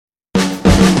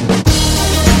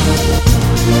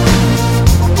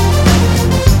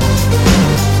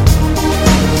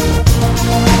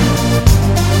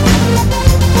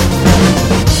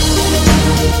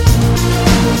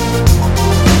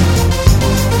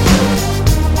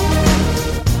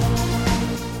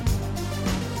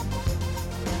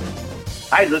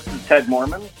Hi, this is Ted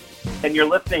Mormon, and you're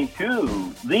listening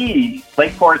to the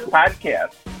Lake Forest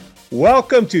Podcast.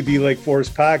 Welcome to the Lake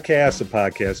Forest Podcast, a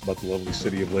podcast about the lovely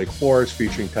city of Lake Forest,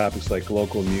 featuring topics like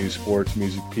local news, sports,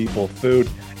 music, people, food,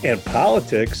 and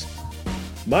politics.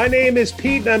 My name is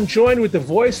Pete, and I'm joined with the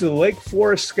voice of the Lake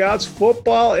Forest Scouts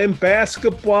football and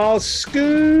basketball,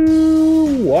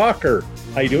 Scoo Walker.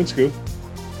 How you doing, Scoo?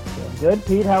 Good,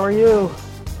 Pete. How are you?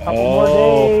 Couple more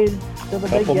days till the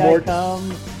big guy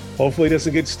comes. Hopefully, he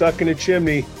doesn't get stuck in a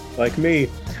chimney like me.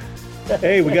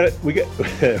 Hey, we got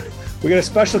a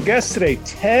special guest today,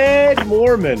 Ted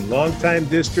Mormon, longtime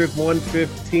District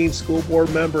 115 school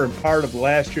board member and part of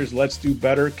last year's Let's Do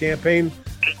Better campaign.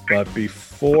 But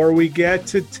before we get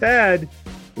to Ted,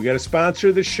 we got to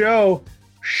sponsor the show,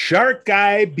 Shark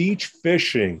Guy Beach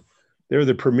Fishing. They're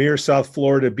the premier South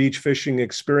Florida beach fishing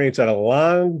experience out of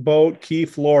Longboat Key,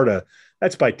 Florida.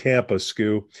 That's by Tampa,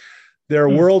 Scoo. Their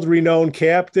world-renowned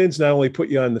captains not only put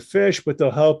you on the fish, but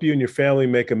they'll help you and your family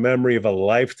make a memory of a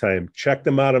lifetime. Check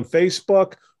them out on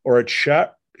Facebook or at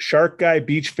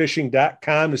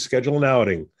sharkguybeachfishing.com to schedule an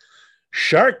outing.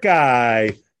 Shark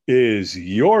Guy is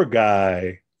your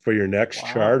guy for your next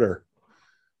charter.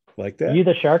 Like that? Are you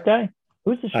the shark guy?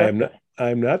 Who's the shark guy?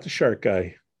 I'm not the shark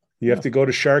guy. You have to go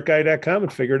to sharkguy.com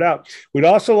and figure it out. We'd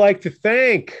also like to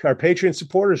thank our Patreon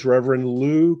supporters, Reverend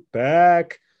Luke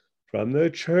Back from the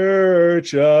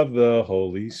Church of the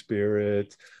Holy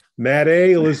Spirit, Matt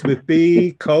A., Elizabeth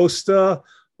B., Costa,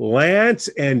 Lance,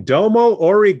 and Domo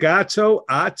Origato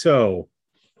Otto.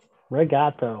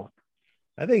 Regato.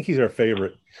 I think he's our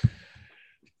favorite.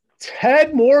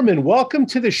 Ted Mormon, welcome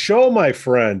to the show, my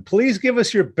friend. Please give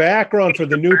us your background for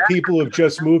the new people who have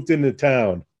just moved into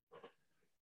town.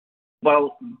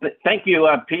 Well, thank you,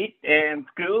 Pete and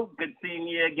Scoo. Good seeing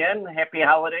you again. Happy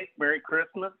holidays. Merry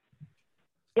Christmas.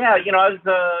 Yeah, I was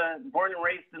born and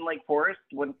raised in Lake Forest,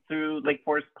 went through Lake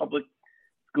Forest Public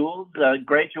Schools,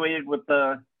 graduated with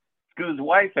Scoo's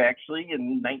wife, actually,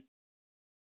 in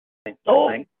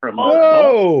 1990.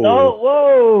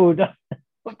 Whoa! Just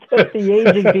the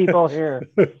aging people here.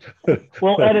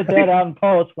 We'll edit that out in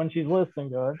post when she's listening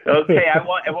to it. Okay,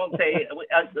 I won't say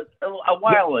a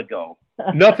while ago.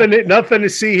 Nothing to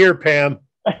see here, Pam.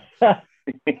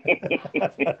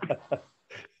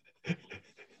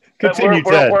 Continue,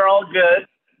 Ted. We're all good.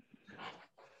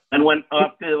 And went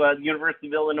off to the University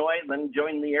of Illinois, then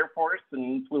joined the Air Force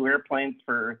and flew airplanes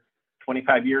for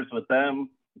 25 years with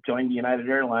them. Joined United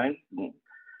Airlines and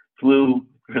flew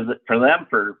for them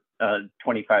for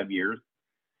 25 years.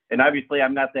 And obviously,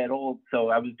 I'm not that old, so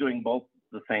I was doing both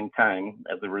at the same time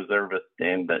as a reservist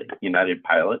and a United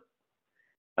pilot.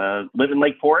 Live in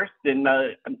Lake Forest, and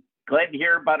I'm glad to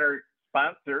hear about our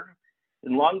sponsor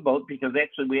in Longboat, because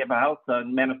actually we have a house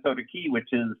on Minnesota Key, which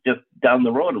is just down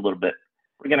the road a little bit.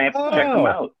 We're going to have to check them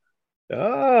out.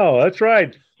 Oh, that's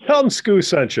right. Tell them Scoo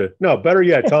sent you. No, better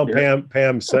yet, tell them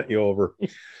Pam sent you over.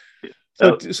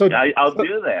 So I'll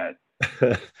do that.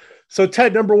 So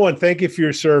Ted, number one, thank you for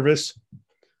your service.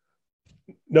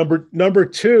 Number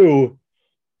two,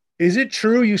 is it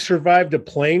true you survived a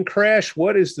plane crash?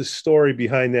 What is the story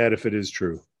behind that, if it is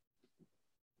true?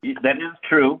 That is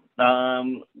true.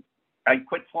 I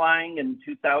quit flying in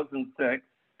 2006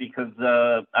 because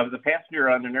I was a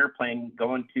passenger on an airplane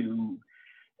going to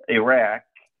Iraq.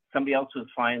 Somebody else was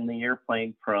flying the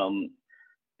airplane from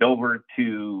Dover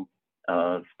to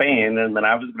Spain, and then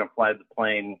I was going to fly the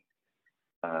plane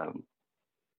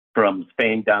from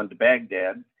Spain down to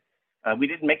Baghdad. We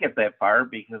didn't make it that far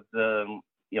because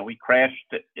we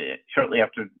crashed shortly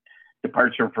after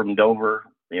departure from Dover,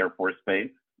 the Air Force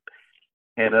Base.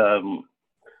 Had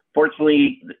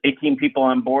fortunately 18 people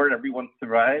on board. Everyone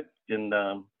survived, and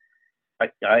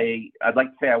I'd like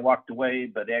to say I walked away,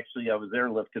 but actually I was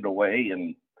airlifted away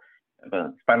and have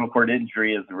a spinal cord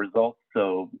injury as a result.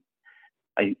 So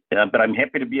but I'm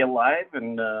happy to be alive,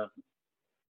 and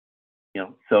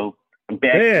so I'm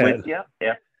back with you.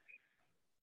 Yeah.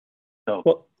 So,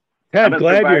 well, Ted,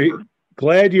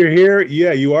 glad you're here.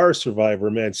 Yeah, you are a survivor,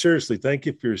 man. Seriously, thank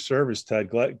you for your service, Ted.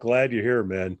 Glad you're here,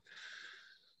 man.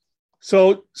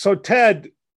 So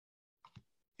Ted,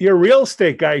 you're a real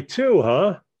estate guy too,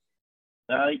 huh?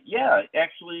 Yeah,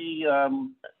 actually,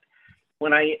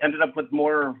 when I ended up with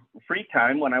more free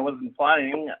time when I wasn't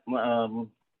flying,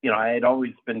 I had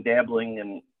always been dabbling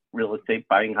in real estate,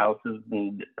 buying houses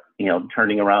and,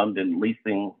 turning around and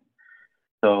leasing.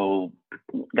 So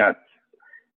got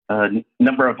a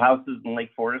number of houses in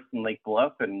Lake Forest and Lake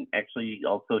Bluff, and actually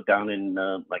also down in,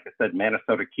 like I said,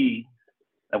 Minnesota Key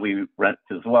that we rent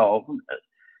as well.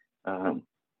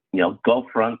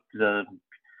 Gulfront,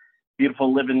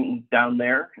 beautiful living down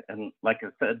there. And like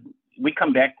I said, we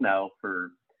come back now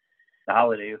for the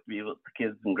holidays to be with the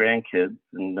kids and grandkids.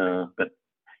 And but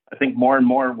I think more and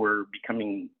more we're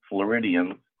becoming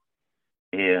Floridians.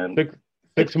 And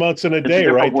 6 months in a day,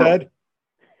 right, world.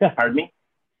 Ted? Pardon me?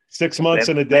 6 months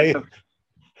in a day.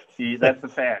 That's a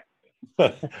fact.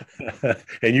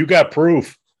 And you got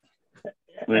proof.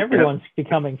 Everyone's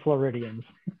becoming Floridians.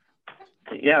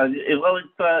 Yeah,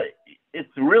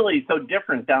 it's really so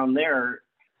different down there.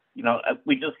 You know,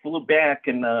 we just flew back,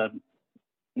 and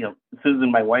you know,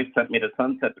 Susan, my wife, sent me to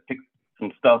Sunset to pick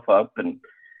some stuff up, and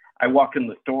I walk in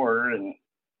the store, and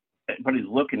everybody's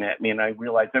looking at me, and I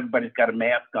realize everybody's got a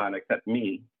mask on except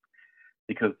me,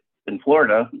 because in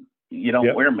Florida you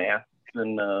don't wear masks,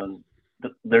 and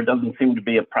there doesn't seem to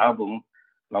be a problem.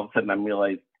 And all of a sudden, I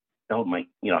realized, oh my,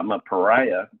 you know, I'm a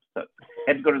pariah. So I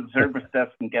had to go to the service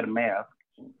desk and get a mask.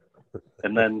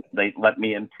 And then they let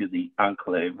me into the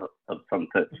enclave of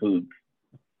Sunset Foods.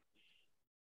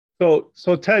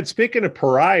 So Ted, speaking of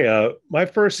pariah, my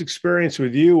first experience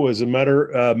with you was a member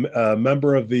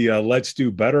of the Let's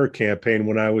Do Better campaign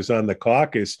when I was on the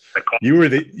caucus. You were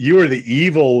the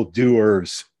evil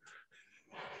doers.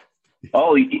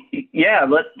 Oh yeah,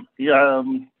 let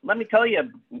me tell you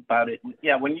about it.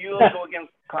 Yeah, when you go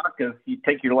against caucus, you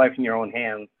take your life in your own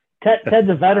hands. Ted's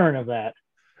a veteran of that.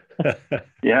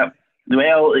 Yeah.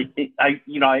 Well,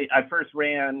 I first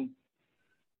ran.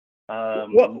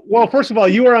 Well, first of all,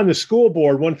 you were on the school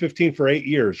board 115 for 8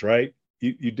 years, right?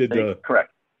 You did the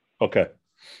correct. Okay.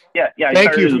 Yeah.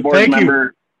 Thank you.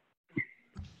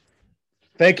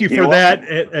 Thank you for that,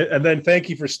 and then thank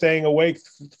you for staying awake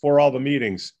for all the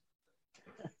meetings.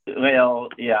 Well,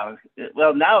 yeah.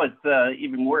 Well, now it's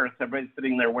even worse. Everybody's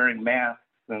sitting there wearing masks,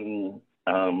 and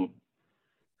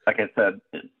like I said,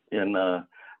 in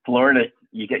Florida,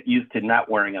 you get used to not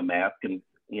wearing a mask and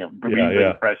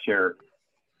breathing fresh air.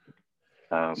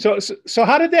 So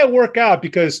how did that work out?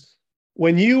 Because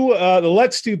when you the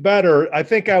Let's Do Better, I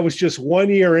think I was just 1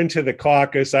 year into the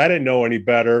caucus. I didn't know any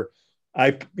better.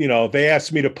 They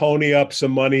asked me to pony up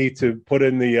some money to put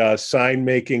in the sign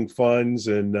making funds,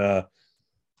 and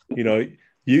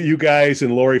you guys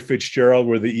and Lori Fitzgerald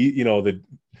were the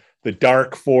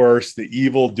dark force, the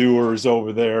evil doers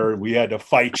over there. We had to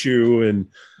fight you, and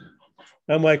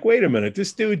I'm like, wait a minute,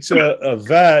 this dude's a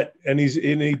vet, and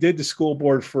he did the school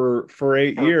board for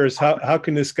 8 years. How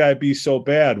can this guy be so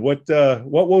bad? What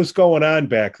was going on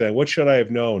back then? What should I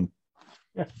have known?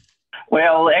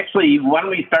 Well, actually, why don't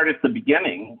we start at the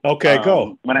beginning? Okay,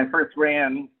 go. When I first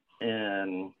ran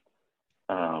in,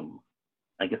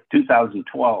 I guess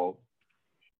 2012,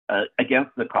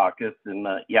 against the caucus, and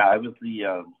I was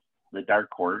the dark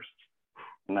horse,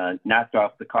 and knocked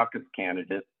off the caucus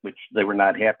candidate, which they were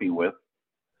not happy with.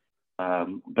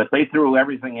 But they threw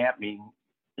everything at me,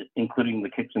 including the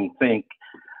kitchen sink.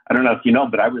 I don't know if you know,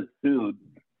 but I was sued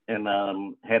and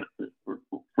had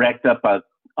racked up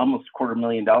almost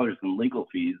 $250,000 in legal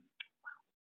fees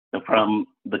from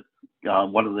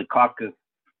one of the caucus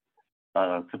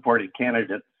supported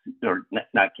candidates, or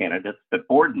not candidates, but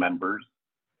board members.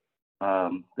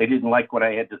 They didn't like what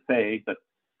I had to say, but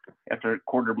after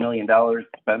 $250,000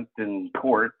 spent in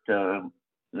court,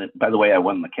 by the way, I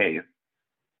won the case.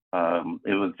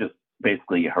 It was just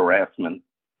basically harassment.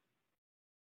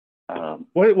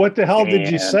 What the hell did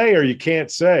you say, or you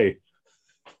can't say?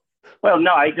 Well,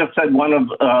 no, I just said one of,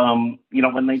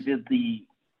 when they did the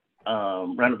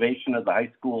renovation of the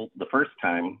high school the first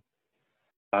time,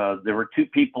 there were two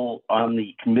people on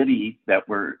the committee that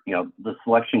were, the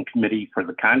selection committee for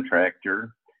the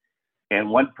contractor. And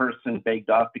one person begged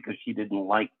off because she didn't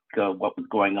like what was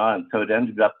going on. So it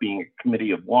ended up being a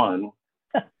committee of one.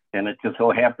 And it just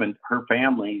so happened her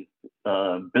family's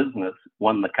business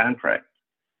won the contract.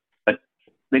 But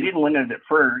they didn't win it at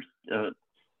first.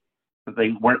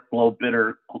 They weren't low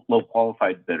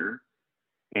qualified bidder.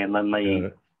 And then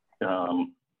they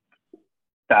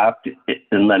stopped it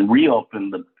and then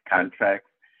reopened the contract.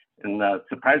 And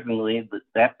surprisingly,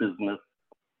 that business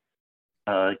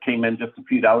came in just a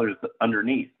few dollars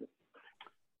underneath.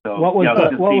 So what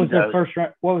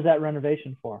was that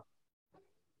renovation for?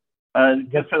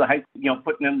 Just for the high,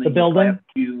 putting in the building, glass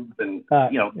cubes, and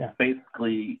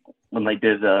basically when they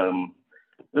did, it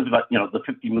was about the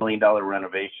 $50 million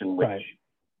renovation, which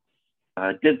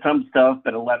did some stuff,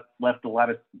 but it left a lot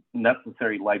of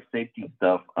necessary life safety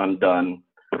stuff undone.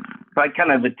 So I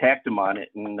kind of attacked him on it,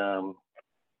 and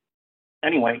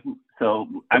anyway, so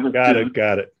I was got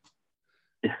it.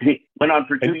 It went on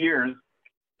for 2 years,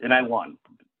 and I won.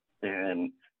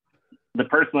 And the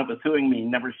person that was suing me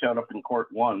never showed up in court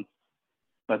once.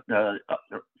 But the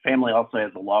family also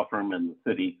has a law firm in the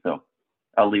city, so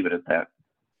I'll leave it at that.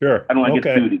 Sure. I don't want to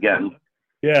get sued again.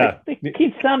 Yeah. It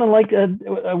keeps sounding like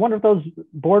I wonder if those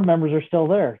board members are still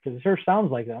there because it sure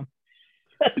sounds like them.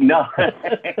 No,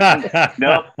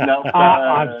 no.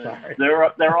 I'm sorry.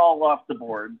 They're all off the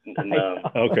board. And,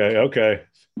 Okay.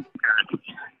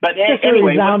 But Just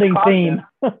anyway, a resounding theme.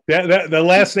 That the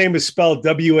last name is spelled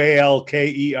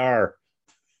Walker.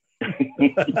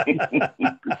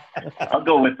 I'll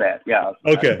go with that. Yeah.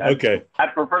 Okay. I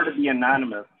prefer to be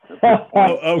anonymous.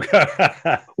 Okay.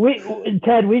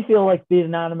 Ted, we feel like being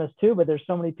anonymous too, but there's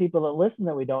so many people that listen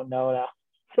that we don't know now.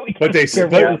 So but they say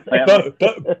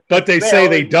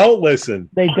they don't listen.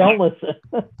 They don't listen.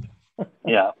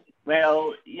 Yeah.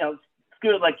 Well, it's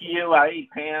good. Like you,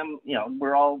 Pam,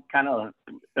 we're all kind of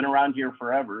been around here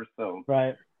forever. So,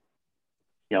 right.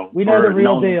 We know the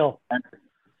real deal.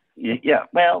 Yeah.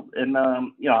 Well, and,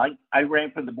 I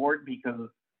ran for the board because,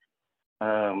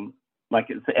 like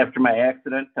after my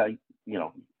accident, I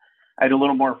had a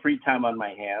little more free time on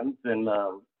my hands, and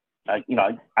I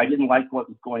didn't like what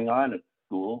was going on at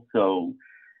school, so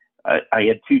I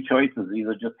had two choices: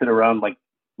 either just sit around like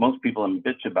most people and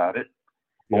bitch about it,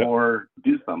 or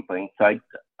do something. So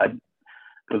I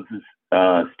was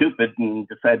stupid and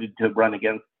decided to run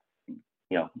against,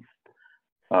 or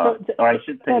I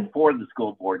should say, Ted, for the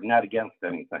school board, not against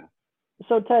anything.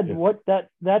 So Ted,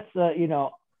 that's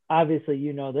obviously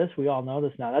this, we all know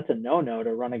this now. That's a no-no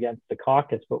to run against the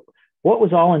caucus. But what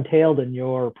was all entailed in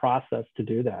your process to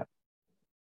do that?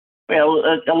 Well,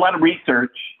 a lot of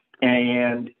research,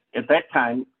 and at that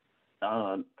time,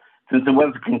 since it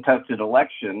was a contested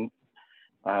election,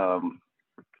 the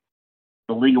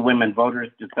League of Women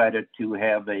Voters decided to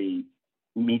have a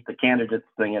meet the candidates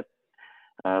thing at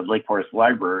Lake Forest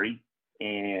Library,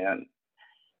 and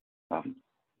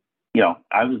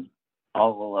I was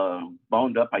all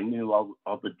boned up. I knew all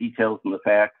the details and the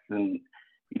facts, and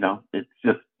it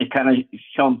kind of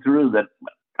shone through that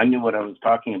I knew what I was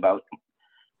talking about.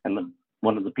 And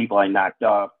one of the people I knocked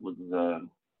off was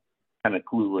kind of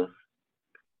clueless,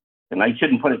 and I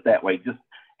shouldn't put it that way. Just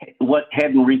what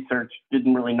hadn't researched,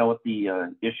 didn't really know what the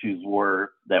issues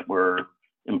were that were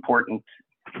important,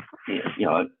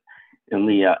 in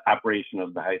the operation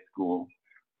of the high school.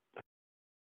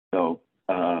 So,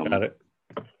 got it.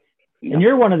 And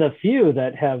you're one of the few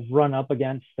that have run up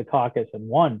against the caucus and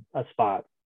won a spot.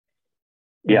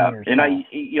 Yeah, and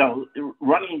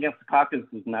running against the caucus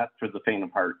is not for the faint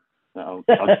of heart. I'll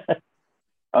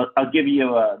give you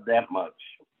that much.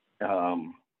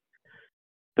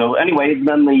 So anyway,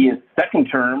 then the second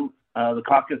term, the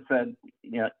caucus said,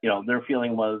 their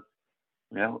feeling was,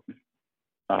 if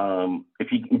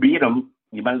you can beat them,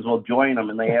 you might as well join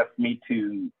them. And they asked me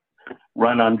to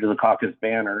run under the caucus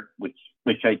banner, which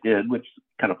I did, which is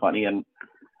kind of funny. And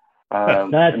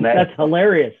that's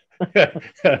hilarious.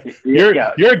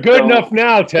 You're good enough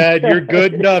now, Ted. You're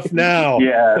good enough now.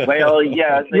 Yeah. Well,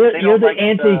 yeah. You're the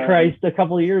Antichrist a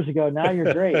couple of years ago. Now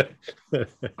you're great.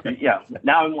 Yeah.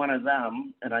 Now I'm one of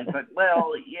them, and I said,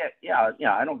 well, yeah.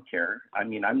 I don't care. I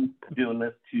mean, I'm doing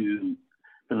this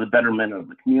for the betterment of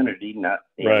the community.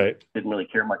 Right. Didn't really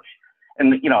care much,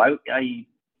 and I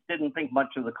didn't think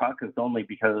much of the caucus only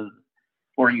because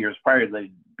 4 years prior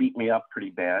they beat me up pretty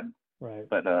bad. Right.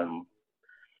 But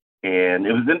and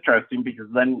it was interesting because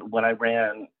then when I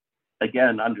ran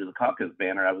again under the caucus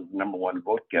banner, I was the number one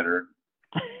vote getter.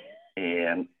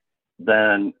 And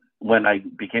then when I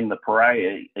became the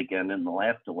pariah again in the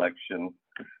last election,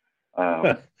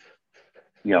 I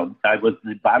was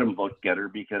the bottom vote getter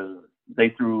because they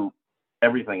threw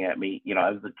everything at me.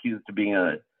 I was accused of being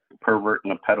a pervert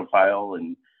and a pedophile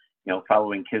and,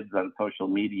 following kids on social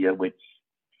media, which,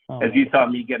 as you saw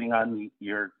me getting on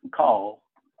your call,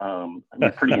 I'm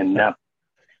pretty inept,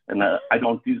 and I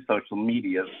don't do social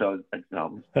media. So,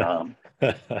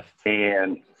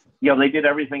 and they did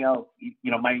everything else.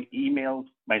 My emails,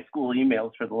 my school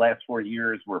emails for the last 4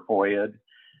 years were FOIA'd,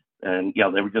 and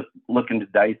they were just looking to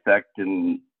dissect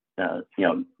and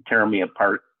tear me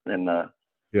apart. And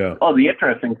the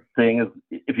interesting thing is,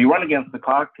 if you run against the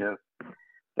caucus,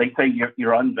 they say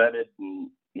you're unvetted,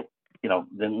 and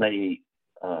then they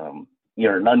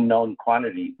you're an unknown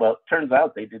quantity. Well, it turns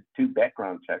out they did 2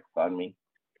 background checks on me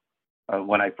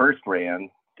when I first ran,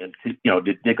 and to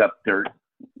dig up dirt.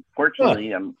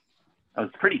 Fortunately, I was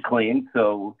pretty clean.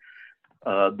 So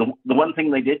the one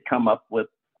thing they did come up with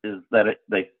is that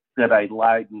they said I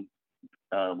lied and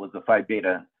was a Phi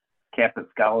Beta Kappa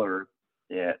scholar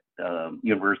at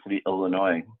University of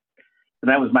Illinois. And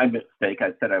that was my mistake.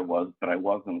 I said I was, but I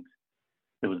wasn't.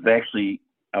 It was actually,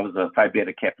 I was a Phi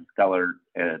Beta Kappa scholar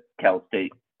at Cal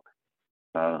State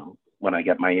when I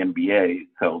got my MBA.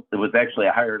 So it was actually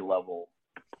a higher level.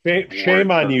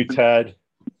 Shame on you, Ted.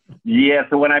 Yeah,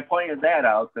 so when I pointed that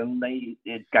out, then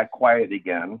it got quiet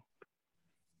again.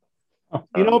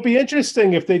 It'd be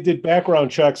interesting if they did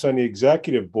background checks on the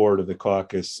executive board of the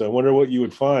caucus. I wonder what you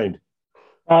would find.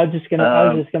 I was just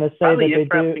gonna say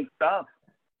that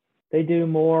they do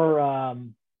more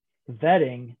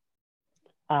vetting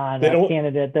on a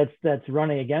candidate that's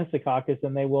running against the caucus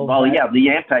than they will. Well, the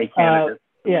anti-candidate.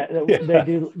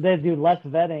 They do less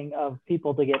vetting of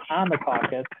people to get on the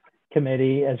caucus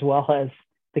committee as well as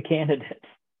the candidates.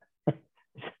 As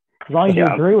long as you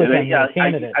agree with them, the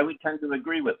candidate. I would tend to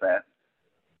agree with that.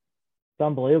 It's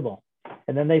unbelievable.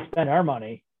 And then they spend our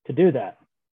money to do that.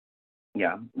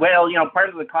 Yeah. Well, part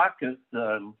of the caucus,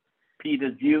 Pete,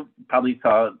 as you probably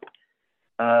saw,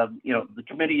 the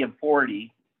committee of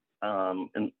 40,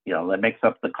 and that makes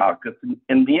up the caucus.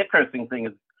 And the interesting thing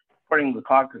is, according to the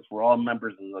caucus, we're all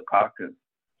members of the caucus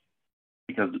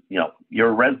because you're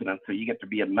a resident, so you get to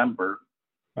be a member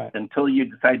until you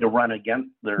decide to run against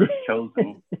their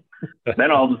chosen.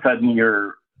 Then all of a sudden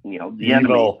you're the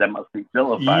enemy that must be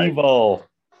vilified. Evil.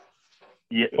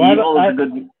 Yeah, evil is a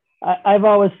good. I've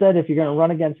always said if you're going to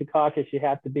run against a caucus, you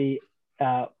have to be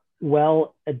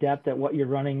well adept at what you're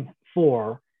running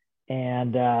for.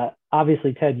 And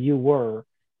obviously, Ted, you were.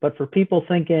 But for people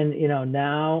thinking,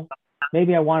 now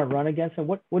maybe I want to run against them,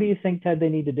 what do you think, Ted, they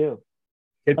need to do?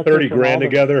 Get 30 grand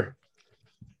together.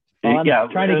 Well, I'm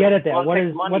trying to get at that.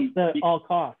 What's the all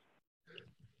cost?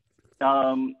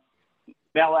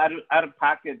 Well, out of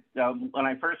pocket, when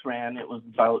I first ran, it was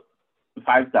about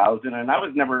 $5,000, and I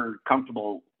was never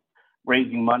comfortable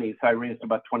raising money, so I raised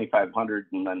about $2,500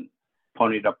 and then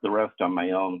ponied up the rest on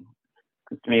my own.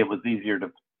 Because to me, it was easier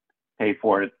to pay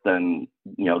for it than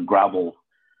grovel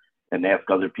and ask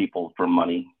other people for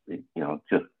money.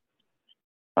 Just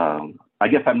I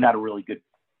guess I'm not a really good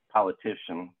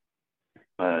politician,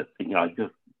 but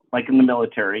just like in the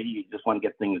military, you just want to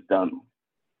get things done.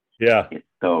 Yeah.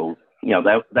 So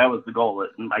that was the goal.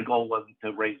 My goal wasn't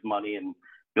to raise money and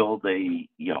build a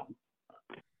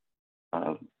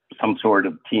some sort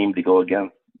of team to go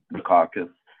against the caucus.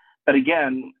 But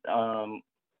again,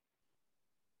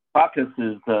 caucus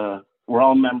is we're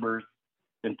all members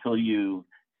until you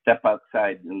step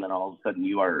outside, and then all of a sudden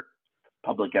you are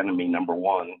public enemy number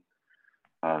one.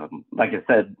 Like I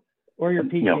said, or your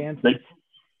Pete Jansen.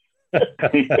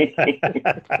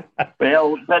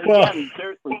 Well, but again,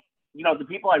 seriously, the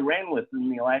people I ran with in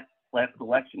the last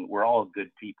election were all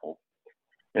good people,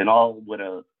 and all would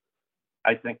have.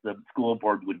 I think the school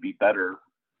board would be better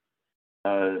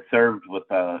served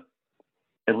with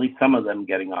at least some of them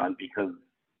getting on, because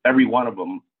every one of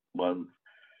them was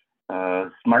a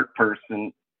smart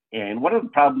person. And one of the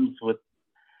problems with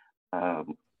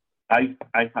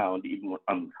I found even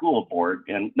on the school board,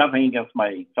 and nothing against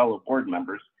my fellow board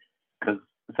members, because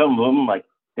some of them, like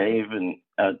Dave and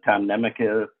Tom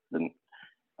Nemekis, and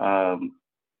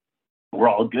were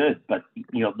all good, but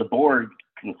the board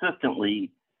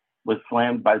consistently was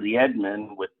slammed by the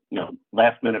admin with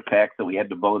last minute facts that we had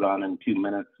to vote on in 2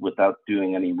 minutes without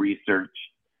doing any research,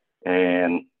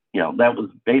 and that was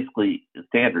basically the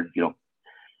standard.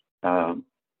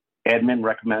 Admin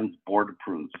recommends, board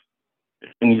approves,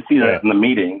 and you see that in the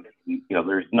meeting.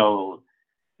 There's no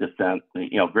dissent,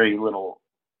 very little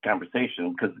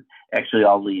conversation, because actually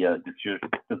all the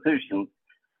decisions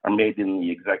are made in the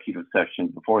executive session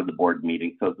before the board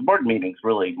meeting. So the board meeting's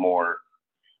really more,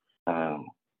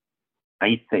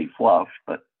 I say fluff,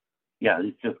 but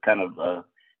it's just kind of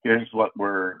here's what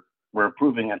we're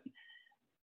approving at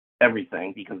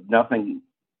everything, because nothing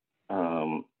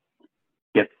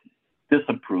gets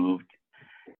disapproved,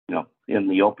 in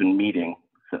the open meeting.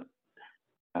 So,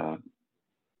 I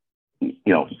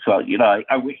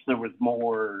wish there was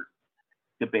more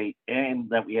debate, and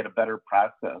that we had a better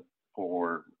process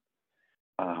for,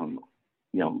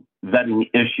 vetting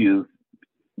issues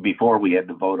before we had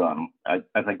to vote on them.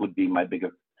 I think would be my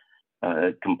biggest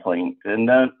complaint, and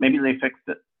maybe they fixed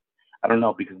it. I don't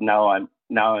know, because now I'm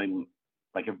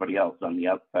like everybody else on the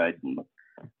outside in the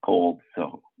cold,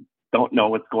 so don't know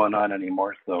what's going on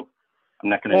anymore. So I'm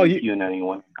not going to impugn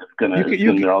anyone. I'm just going to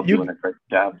assume they're all doing a great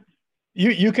job.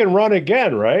 You can run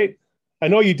again, right? I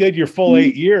know you did your full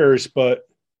 8 years, but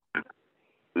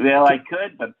well, I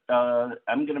could, but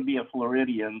I'm going to be a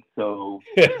Floridian, so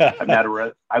I'm not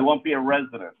I won't be a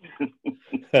resident.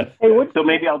 So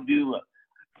maybe I'll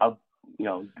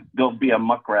go be a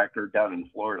muckraker down in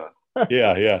Florida.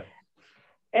 Yeah.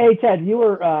 Hey, Ted, you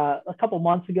were a couple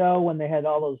months ago when they had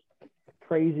all those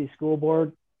crazy school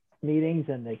board meetings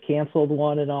and they canceled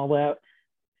one and all that.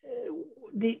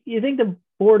 Do you think the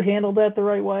board handled that the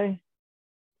right way?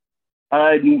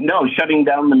 No, shutting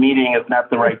down the meeting is not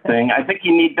the right thing. I think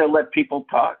you need to let people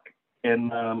talk.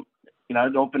 and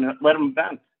I'd open it, let them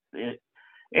vent.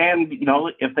 And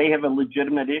if they have a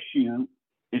legitimate issue,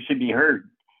 it should be heard.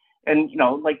 And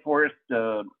like Forrest,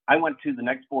 I went to the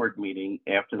next board meeting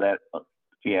after that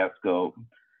fiasco,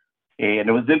 and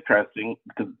it was interesting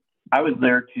because I was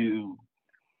there to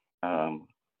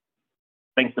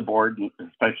thank the board,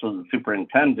 especially the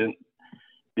superintendent,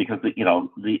 because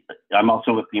I'm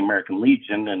also with the American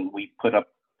Legion, and we put up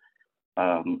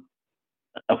a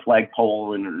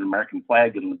flagpole and an American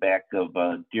flag in the back of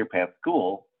Deer Path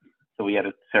School. So we had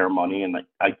a ceremony, and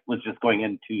I was just going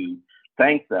in to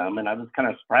thank them, and I was kind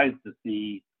of surprised to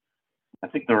see, I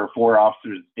think there were 4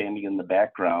 officers standing in the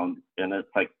background, and it's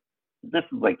like, this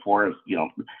is like Forrest,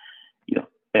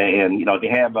 and to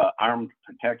have armed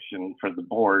protection for the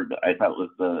board, I thought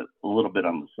was a little bit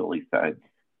on the silly side.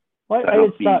 Well, I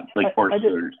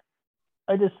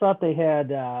just thought they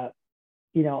had, at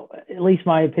least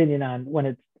my opinion on when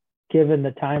it's given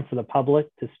the time for the public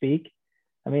to speak.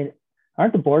 I mean,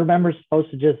 aren't the board members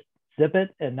supposed to just zip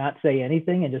it and not say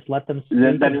anything and just let them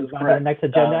speak that is correct. The next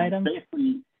agenda item?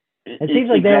 It seems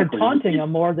like they were taunting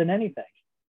them more than anything.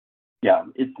 Yeah,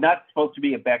 it's not supposed to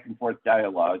be a back and forth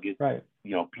dialogue. It's, right.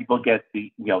 People get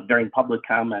during public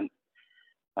comment.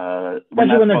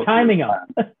 Especially when they're timing them.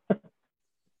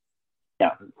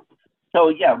 Yeah. So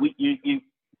yeah, you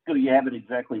have it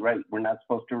exactly right. We're not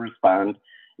supposed to respond.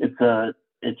 It's a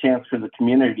chance for the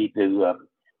community to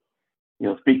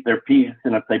speak their piece,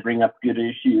 and if they bring up good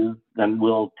issues, then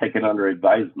we'll take it under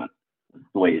advisement. That's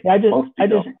the way it's supposed to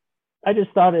go. I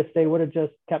just thought if they would have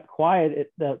just kept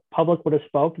quiet, the public would have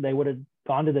spoke. They would have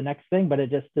gone to the next thing. But it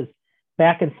just this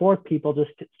back and forth. People just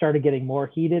started getting more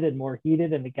heated, and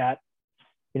it got.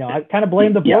 I kind of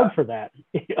blame the board for that.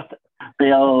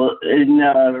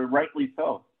 Rightly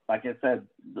so. Like I said,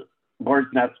 the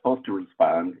board's not supposed to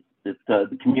respond. It's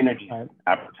the community's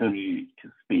opportunity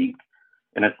to speak,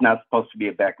 and it's not supposed to be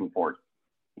a back and forth.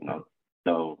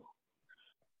 So.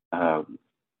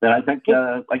 Then I think,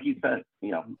 like you said,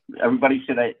 everybody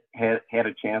should have had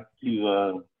a chance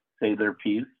to say their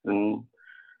piece and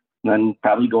then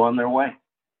probably go on their way.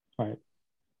 Right.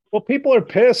 Well, people are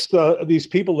pissed, these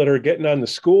people that are getting on the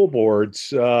school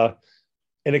boards, and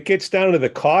it gets down to the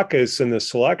caucus and the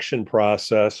selection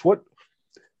process. Who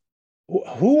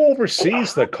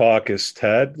oversees the caucus,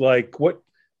 Ted?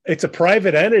 It's a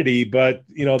private entity, but,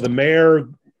 the mayor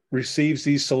receives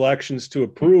these selections to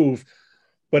approve.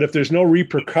 But if there's no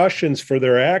repercussions for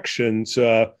their actions,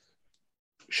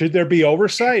 should there be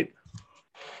oversight?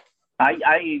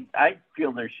 I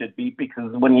feel there should be,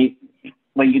 because when you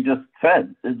just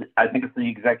said, I think it's the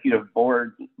executive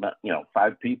board,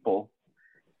 5 people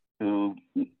who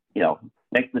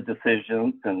make the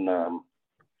decisions and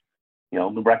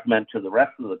recommend to the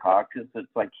rest of the caucus.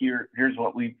 It's like here's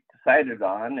what we've decided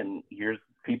on, and here's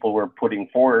people we're putting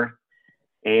forth,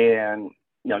 and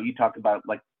you talk about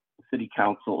like city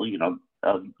council,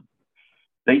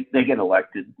 they get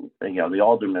elected, the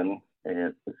aldermen,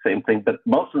 and the same thing. But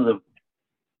most of the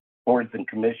boards and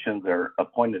commissions are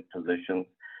appointed positions.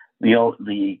 The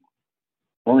only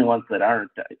ones that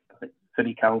aren't,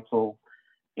 city council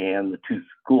and the 2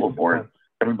 school boards.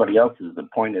 Everybody else is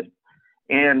appointed.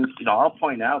 And, I'll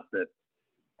point out that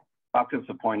caucus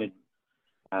appointed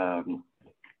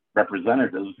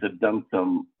representatives have done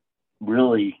some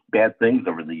really bad things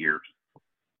over the years.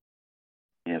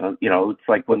 It's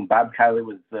like when Bob Kiley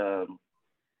was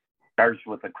charged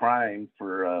with a crime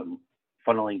for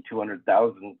funneling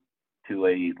 $200,000 to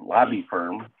a lobby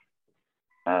firm.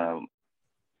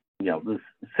 The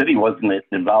city wasn't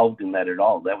involved in that at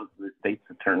all. That was the state's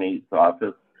attorney's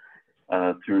office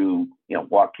through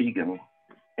Waukegan.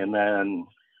 And then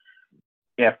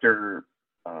after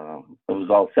it was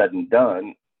all said and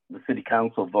done, the city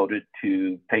council voted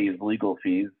to pay his legal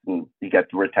fees, and he got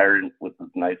to retire with his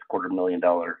nice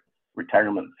 $250,000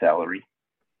 retirement salary.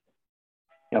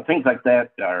 Things like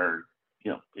that are,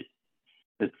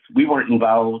 we weren't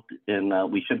involved,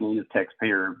 and we shouldn't use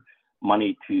taxpayer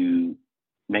money to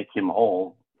make him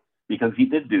whole, because he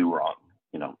did do wrong,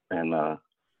 and the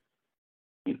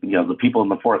people in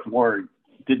the 4th Ward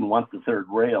didn't want the 3rd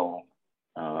rail,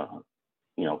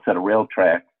 set of rail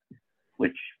tracks,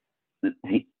 which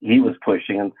he was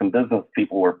pushing, and some business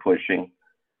people were pushing,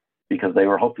 because they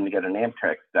were hoping to get an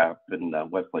Amtrak stop in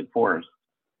Westlake Forest.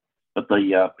 But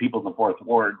the people in the 4th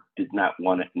Ward did not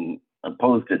want it and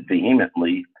opposed it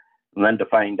vehemently. And then to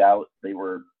find out they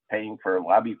were paying for a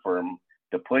lobby firm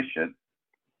to push it,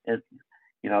 it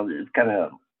kind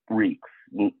of reeks.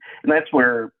 And that's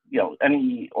where,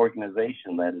 any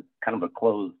organization that is kind of a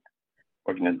closed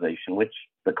organization, which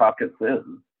the caucus is.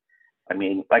 I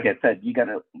mean, like I said, you got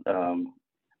to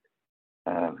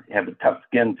have a tough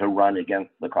skin to run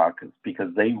against the caucus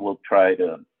because they will try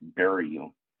to bury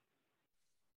you.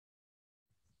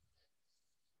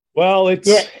 Well, it's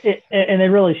and they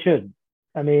really should.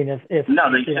 I mean, if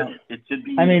no, they shouldn't. It should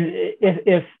be. I mean,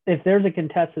 if there's a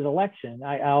contested election,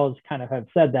 I always kind of have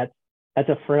said that that's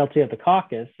a frailty of the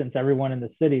caucus, since everyone in the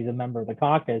city is a member of the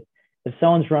caucus. If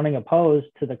someone's running opposed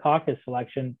to the caucus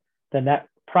election, then that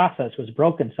process was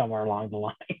broken somewhere along the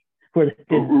line, where they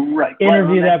didn't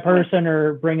interview that person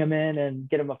or bring them in and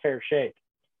get them a fair shake.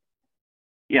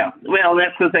 Yeah, well,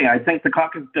 that's the thing. I think the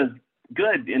caucus does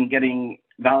good in getting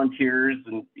volunteers,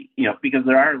 and because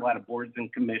there are a lot of boards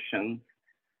and commissions,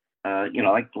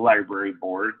 like the library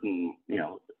board and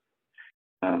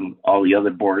all the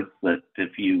other boards that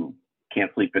if you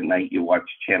can't sleep at night, you watch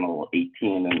channel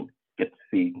 18 and get to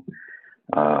see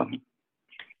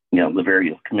the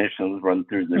various commissions run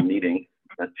through their meetings.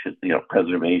 That's just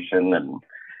preservation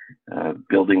and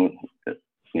building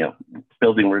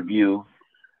review.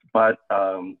 But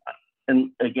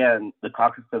and again, the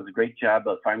caucus does a great job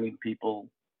of finding people,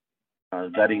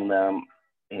 vetting them,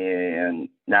 and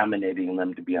nominating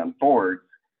them to be on boards.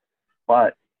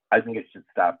 But I think it should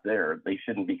stop there. They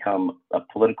shouldn't become a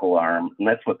political arm, and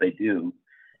that's what they do.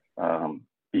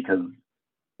 Because,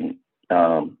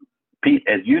 Pete,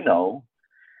 as you know,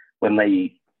 when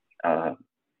they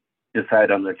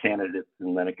decide on their candidates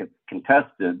and then it gets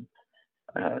contested,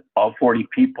 all 40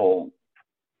 people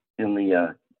in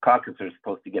the caucus are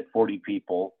supposed to get 40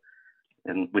 people,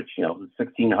 in which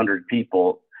 1,600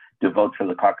 people to vote for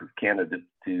the caucus candidates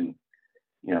to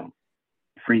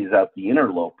freeze out the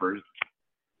interlopers.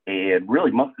 And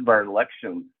really most of our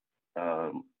elections,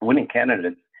 winning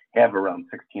candidates have around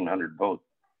 1,600 votes.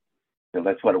 So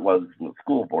that's what it was in the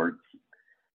school boards.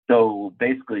 So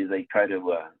basically they try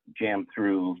to jam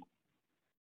through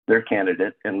their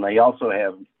candidate, and they also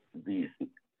have these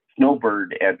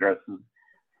snowbird addresses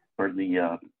for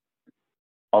the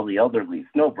all the elderly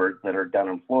snowbirds that are down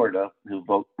in Florida who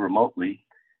vote remotely,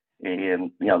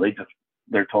 and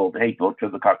they're told, hey, vote for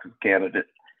the caucus candidate.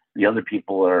 The other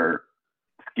people are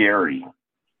scary.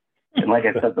 And like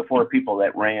I said, the 4 people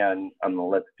that ran on the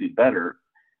Let's Do Better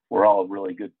were all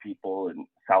really good people and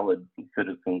solid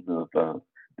citizens of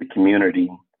the community,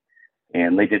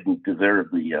 and they didn't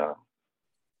deserve the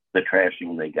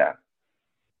trashing they got.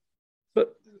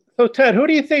 So Ted, who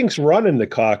do you think's running the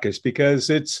caucus? Because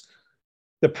it's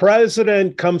the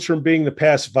president comes from being the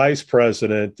past vice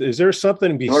president. Is there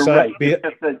something besides? Right.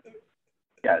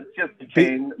 It's just a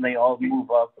chain. They all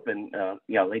move up, and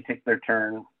they take their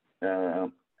turn.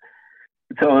 So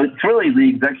it's really the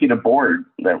executive board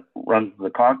that runs the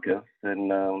caucus,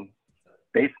 and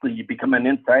basically you become an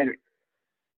insider.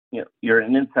 You're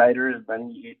an insider, and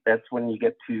then that's when you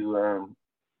get to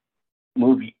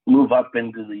move up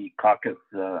into the caucus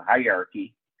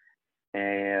hierarchy,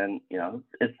 and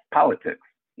it's politics.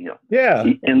 Yeah.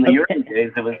 In the early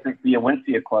days, it was just the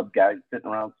Awencia Club guys sitting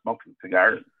around smoking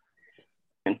cigars.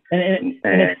 And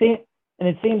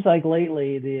it seems like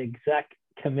lately the exec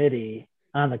committee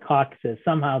on the caucuses,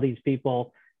 somehow these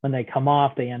people, when they come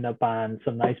off, they end up on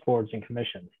some nice boards and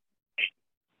commissions.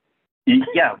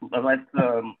 Yeah, well, that's.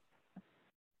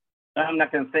 I'm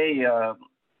not going to say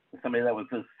somebody that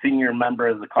was a senior member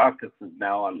of the caucus is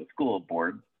now on the school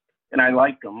board, and I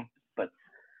like them,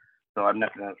 so I'm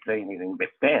not going to say anything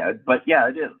bad. But yeah,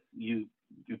 it is. You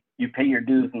pay your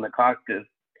dues in the caucus,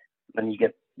 then you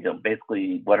get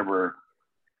basically whatever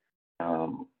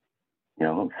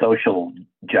social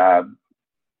job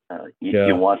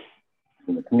you want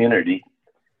in the community.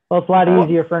 Well, it's a lot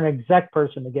easier for an exec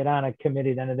person to get on a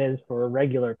committee than it is for a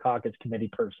regular caucus committee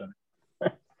person.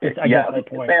 I guess my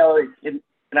point. Well, and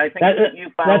I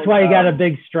think that's why you got a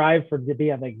big strive to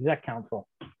be on the exec council.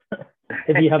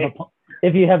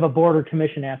 if you have a board or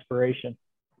commission aspiration.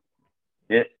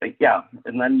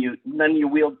 And then you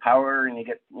wield power, and you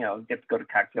get to go to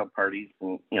cocktail parties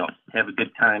and have a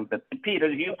good time. But Pete,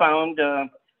 have you found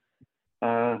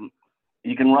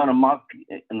you can run amok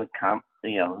in the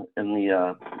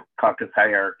caucus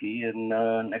hierarchy, and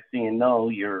next thing you know,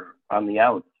 you're on the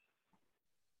outs.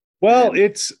 Well,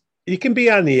 you can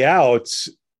be on the outs,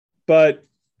 but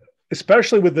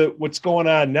especially with what's going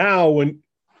on now, when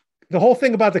the whole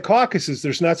thing about the caucus is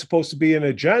there's not supposed to be an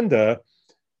agenda.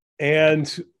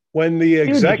 And when the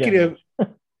executive,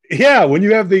 when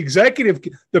you have the executive,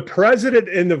 the president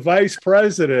and the vice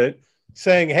president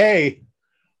saying, hey,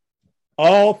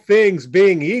 all things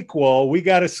being equal, we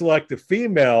got to select a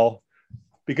female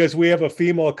because we have a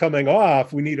female coming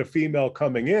off. We need a female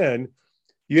coming in.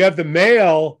 You have the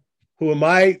male who, in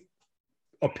my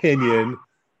opinion,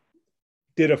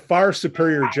 did a far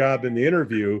superior job in the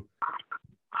interview,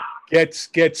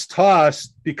 gets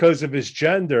tossed because of his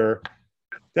gender,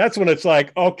 that's when it's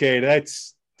like, okay,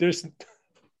 there's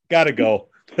got to go.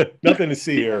 Nothing to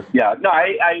see here. Yeah, no,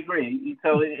 I agree.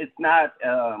 So it's not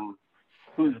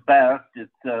who's best;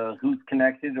 it's who's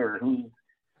connected or who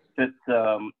fits,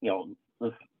 a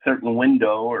certain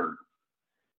window, or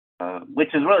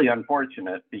which is really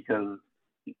unfortunate because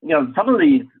some of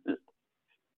these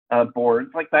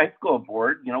boards, like the high school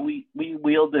board, we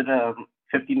wielded a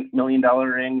 $50 million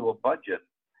annual budget,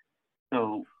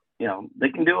 so they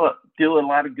can do a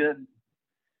lot of good,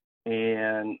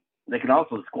 and they can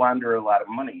also squander a lot of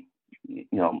money,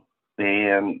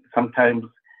 and sometimes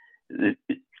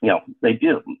they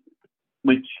do,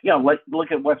 which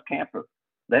look at West Campus.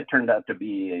 That turned out to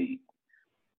be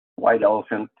a white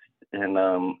elephant, and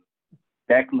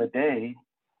back in the day,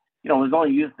 it was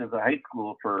only used as a high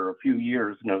school for a few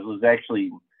years, and it was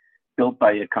actually built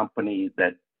by a company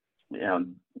that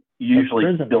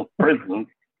usually built prisons,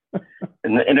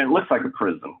 and it looks like a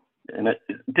prison, and it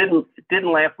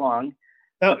didn't last long.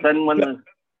 Now, but then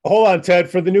hold on, Ted,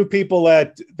 for the new people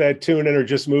that tune in or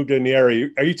just moved in the area,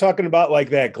 are you talking about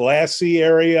like that glassy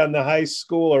area on the high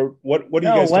school, or what are you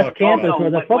guys West talking Campus, about?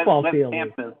 where the football West field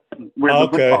Campus, where the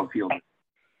football field is.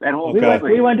 That whole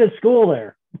we went to school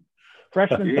there,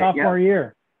 freshman, sophomore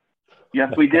year.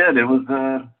 Yes, we did. It was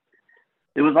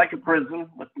like a prison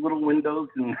with little windows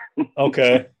and.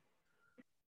 Okay.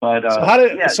 But how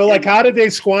did they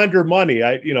squander money?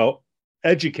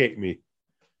 Educate me.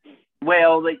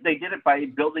 Well, they did it by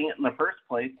building it in the first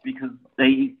place because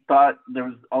they thought there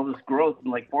was all this growth in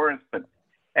Lake Forest, but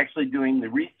actually doing the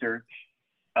research,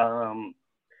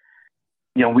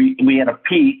 we had a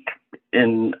peak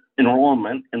in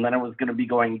enrollment, and then it was going to be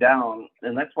going down,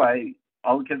 and that's why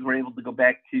all the kids were able to go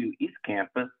back to East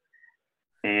Campus.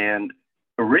 And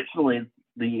originally,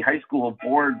 the high school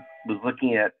board was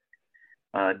looking at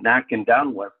knocking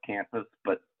down West Campus,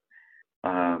 but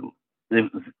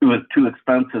it was too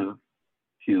expensive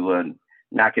to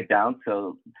knock it down.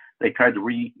 So they tried to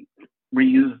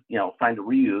reuse, find a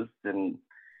reuse, and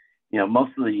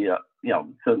most of the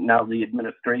so now the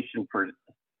administration for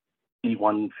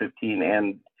D115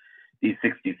 and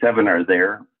D67 are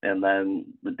there, and then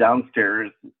the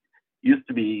downstairs used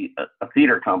to be a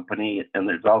theater company, and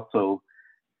there's also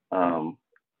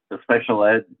the special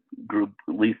ed group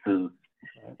leases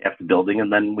at the building,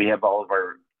 and then we have all of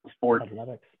our sports.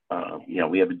 Athletics.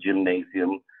 We have a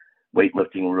gymnasium,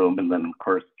 weightlifting room, and then of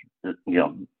course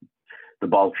the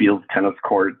ball fields, tennis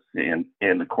courts, and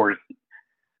of course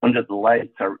under the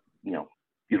lights are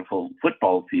beautiful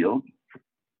football field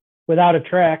without a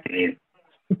track.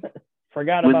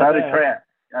 Forgot about that. Without a track.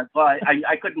 Well,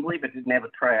 I couldn't believe it didn't have a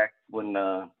track when.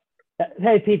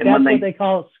 Hey Pete, that's what they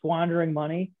call squandering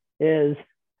money. Is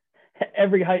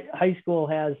every high school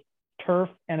has turf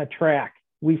and a track.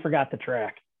 We forgot the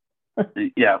track.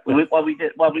 Yeah, we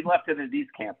did. Well, we left it at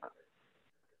East Campus.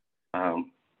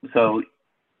 So,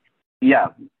 yeah,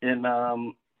 and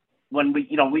when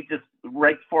we just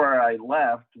right before I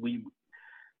left,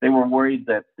 they were worried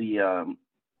that the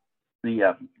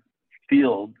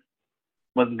field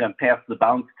wasn't going to pass the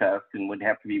bounce test and would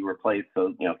have to be replaced.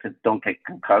 So kids don't get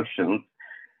concussions.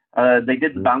 They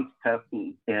did the bounce test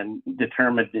and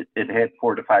determined it had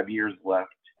 4 to 5 years left.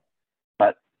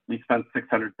 But we spent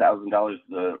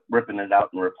 $600,000 ripping it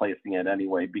out and replacing it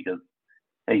anyway because,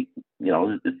 hey,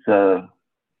 it's the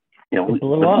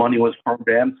money was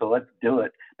programmed, so let's do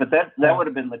it. But that would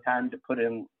have been the time to put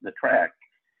in the track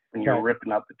when you're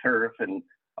ripping out the turf, and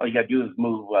all you got to do is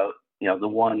move, the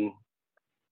one.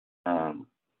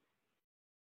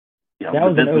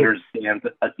 The visitors stand,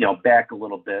 back a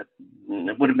little bit, and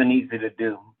it would have been easy to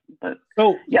do. But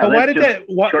so why did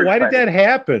that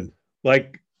happen?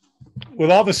 Like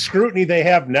with all the scrutiny they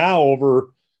have now over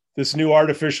this new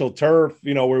artificial turf,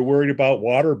 we're worried about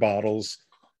water bottles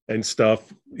and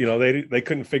stuff. They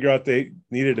couldn't figure out they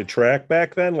needed a track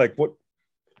back then. Like what?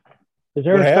 Is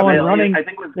there someone running? I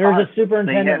think there's a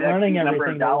superintendent running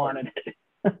everything they wanted.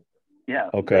 Yeah.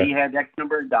 Okay. They had X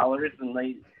number of dollars, and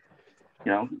they.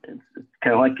 It's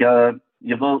kind of like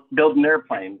you build an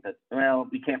airplane that,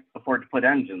 we can't afford to put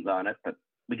engines on it, but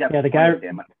we got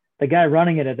the guy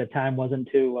running it at the time wasn't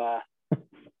too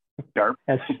sharp.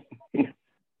 And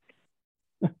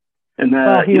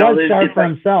he was sharp for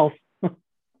himself.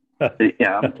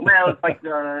 Yeah, well, it's like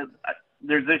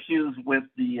there's issues with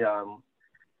the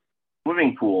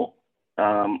swimming pool.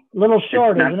 Little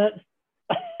short, isn't it?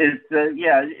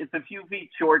 It's a few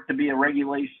feet short to be a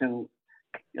regulation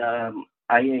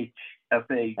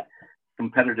IHSA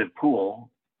competitive pool.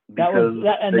 That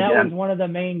was one of the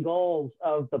main goals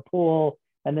of the pool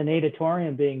and the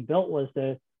natatorium being built was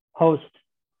to host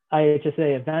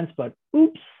IHSA events, but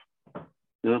oops,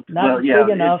 Oops. not big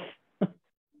enough.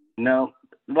 No.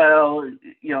 Well,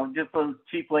 just those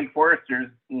cheap Lake Foresters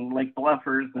and Lake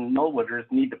Bluffers and Millwooders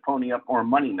need to pony up more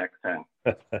money next time.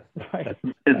 Right.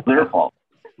 It's their fault.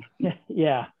 Yeah.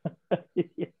 Yeah.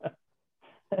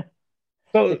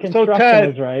 So The construction Ted,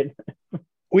 is right.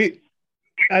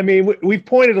 we've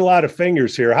pointed a lot of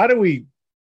fingers here. How do we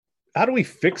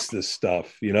fix this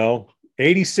stuff?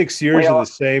 86 years of the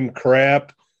same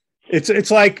crap.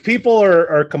 It's like people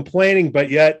are complaining, but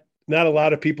yet not a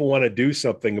lot of people want to do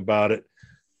something about it.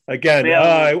 Again,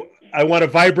 I want a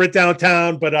vibrant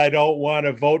downtown, but I don't want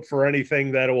to vote for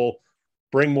anything that will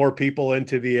bring more people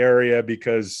into the area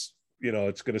because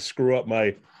it's going to screw up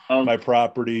my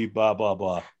property. Blah blah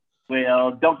blah.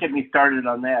 Well, don't get me started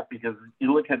on that because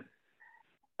you look at.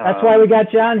 That's why we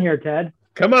got John here, Ted.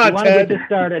 Come on, Ted. Get this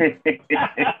started.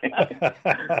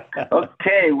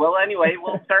 Okay. Well, anyway,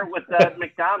 we'll start with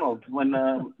McDonald's. When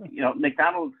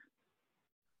McDonald's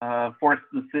forced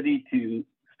the city to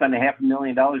spend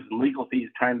 $500,000 in legal fees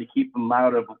trying to keep them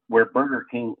out of where Burger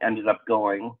King ended up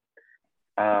going,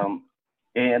 and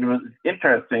it was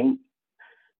interesting.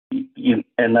 You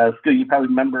probably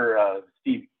remember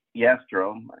Steve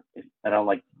Yastro. I don't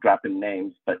like dropping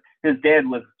names, but his dad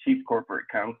was chief corporate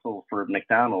counsel for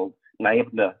McDonald's, and I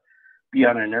happened to be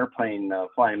on an airplane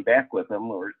flying back with him.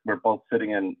 We're both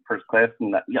sitting in first class,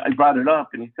 and I brought it up,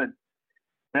 and he said,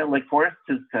 Lake Forest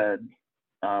has said,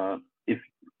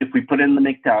 if we put in the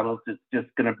McDonald's, it's just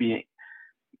going to be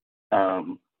a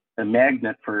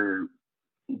magnet for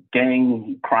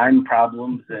gang crime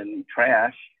problems and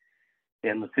trash,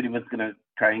 and the city was going to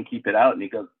try and keep it out. And he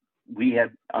goes, we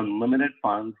had unlimited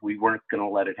funds. We weren't going to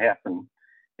let it happen.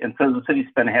 And so the city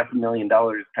spent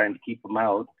 $500,000 trying to keep them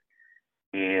out.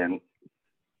 And,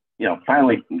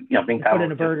 finally, McDonald's put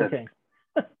in a Burger King.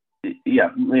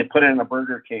 They put in a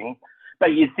Burger King.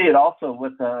 But you see it also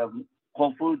with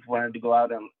Whole Foods wanted to go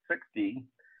out on 60,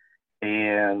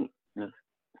 and the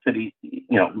city,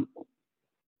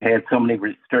 had so many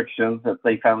restrictions that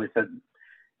they finally said,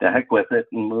 "The heck with it,"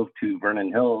 and moved to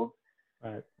Vernon Hills.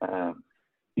 Right.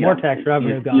 More tax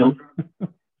revenue gone.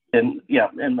 And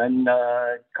then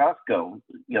Costco,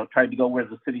 tried to go where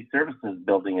the city services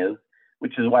building is,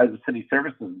 which is why the city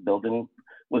services building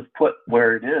was put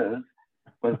where it is,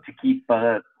 was to keep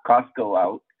Costco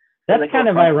out. That's kind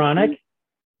of ironic.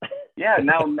 Yeah,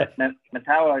 now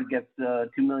Metallica gets $2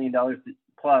 million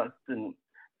plus in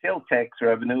sales tax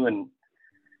revenue, and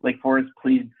Lake Forest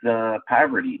pleads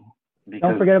poverty.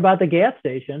 Don't forget about the gas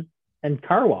station and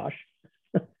car wash.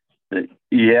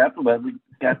 Yeah, but we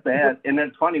got that. And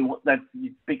it's funny that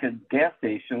you speak of gas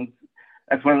stations.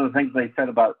 That's one of the things they said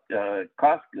about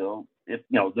Costco. If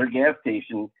their gas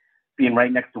station being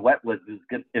right next to Wetwoods is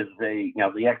the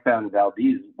Exxon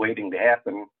Valdez waiting to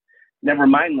happen. Never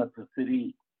mind that the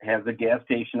city has a gas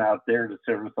station out there to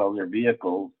service all their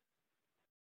vehicles,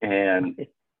 and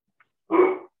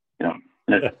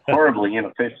it's horribly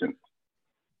inefficient.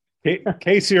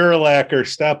 Casey Erlacher,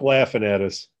 stop laughing at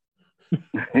us.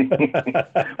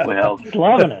 Well,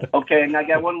 loving it. Okay, and I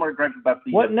got one more gripe about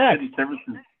the city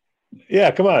services.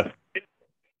 Yeah, come on.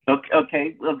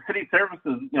 Okay. Well, city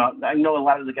services. I know a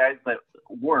lot of the guys that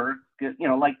work.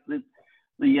 Like the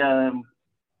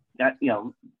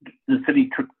city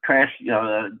trash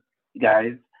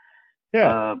guys.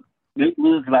 Yeah. They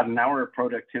lose about an hour of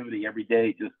productivity every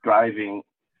day just driving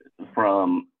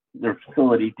from their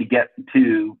facility to get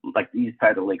to like the east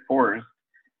side of Lake Forest.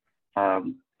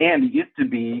 And it used to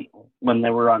be when they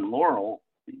were on Laurel,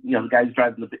 the guys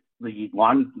driving the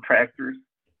lawn tractors,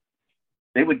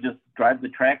 they would just drive the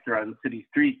tractor on the city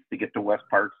streets to get to West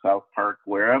Park, South Park,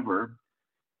 wherever.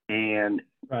 And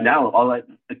now all that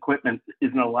equipment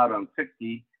isn't allowed on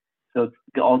 60, so it's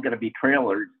all going to be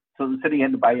trailers. So the city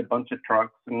had to buy a bunch of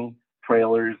trucks and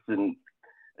trailers, and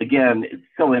again, it's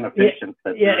so inefficient.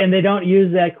 And they don't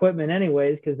use that equipment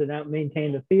anyways because they don't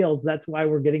maintain the fields. That's why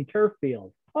we're getting turf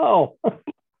fields. Oh.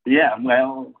 Yeah,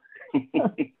 well,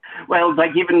 it's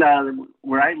like even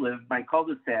where I live, my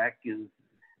cul-de-sac is,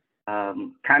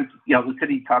 the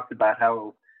city talks about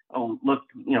how, look,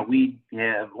 we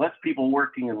have less people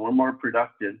working and we're more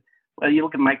productive. Well, you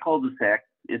look at my cul-de-sac,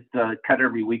 it's cut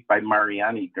every week by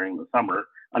Mariani during the summer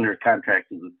under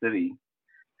contract with the city.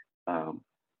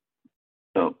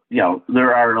 So,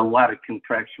 there are a lot of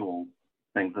contractual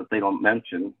things that they don't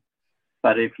mention.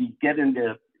 But if you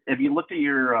looked at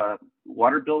your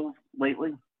water bills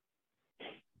lately?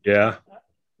 Yeah.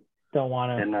 Don't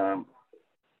want to.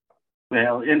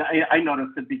 And I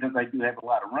noticed it because I do have a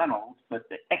lot of rentals, but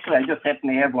actually I just happen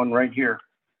to have one right here.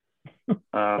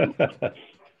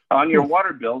 On your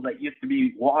water bill that used to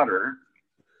be water,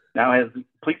 now has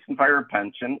police and fire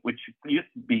pension, which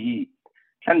used to be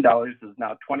 $10, is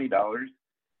now $20.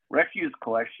 Refuse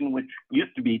collection, which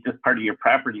used to be just part of your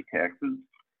property taxes,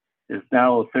 is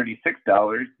now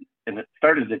 $36, and it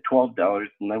started at $12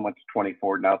 and then went to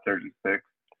 $24, now $36.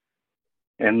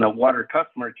 And the water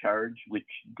customer charge, which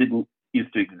didn't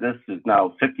used to exist, is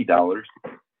now $50.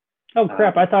 Oh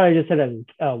crap! I thought I just had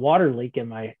a water leak in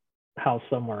my house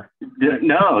somewhere.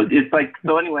 No, it's like,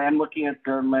 so anyway, I'm looking at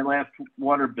my last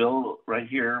water bill right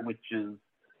here, which is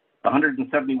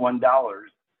 $171,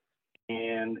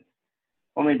 and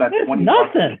only about That's 20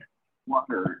 nothing.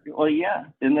 Water. Well, yeah,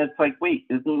 and it's like, wait,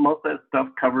 isn't most of that stuff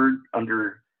covered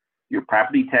under your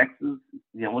property taxes?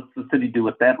 What's the city do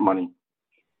with that money?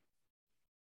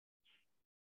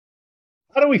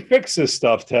 How do we fix this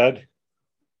stuff, Ted?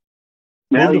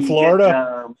 Well, Move to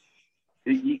Florida?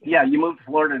 You move to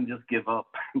Florida and just give up.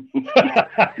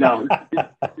 No,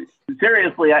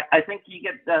 seriously, I think you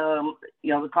get,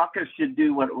 the caucus should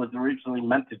do what it was originally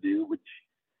meant to do, which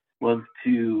was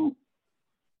to,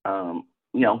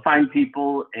 find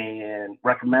people and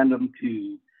recommend them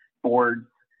to boards,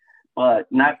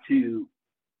 but not to,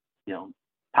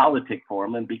 politic for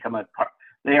them and become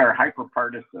they are hyper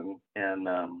partisan. And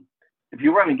if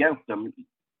you run against them,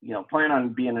 plan on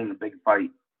being in a big fight.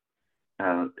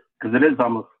 Because it is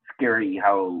almost scary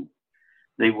how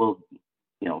they will,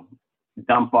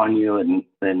 dump on you and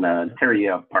tear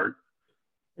you apart.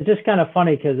 It's just kind of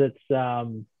funny because it's,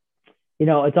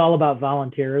 it's all about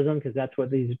volunteerism, because that's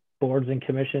what these boards and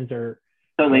commissions are.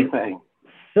 So they say.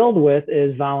 Filled with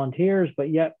is volunteers, but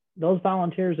yet those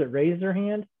volunteers that raise their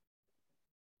hand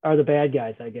are the bad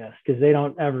guys, I guess, because they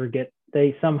don't ever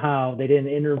they didn't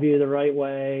interview the right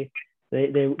way. They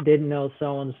didn't know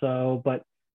so-and-so, but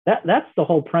that's the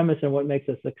whole premise and what makes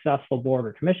a successful board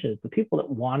or commission is the people that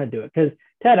want to do it. Because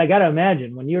Ted, I got to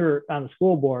imagine when you're on the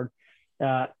school board,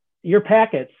 your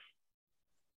packets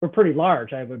were pretty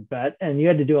large, I would bet, and you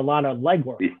had to do a lot of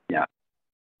legwork. Yeah.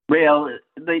 Well,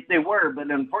 they were,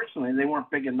 but unfortunately they weren't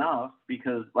big enough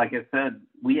because, like I said,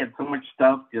 we had so much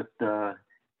stuff just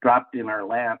dropped in our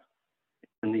laps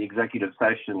in the executive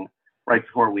session right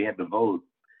before we had to vote.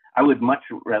 I would much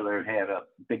rather have had a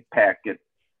big packet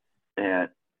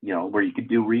at, where you could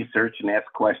do research and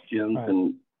ask questions, right,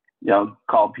 and,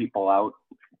 call people out.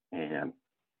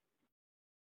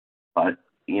 But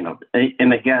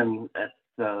again,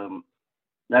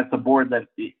 that's a board that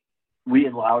we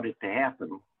allowed it to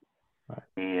happen. Right.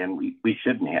 And we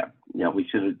shouldn't have. We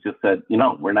should have just said,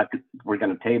 we're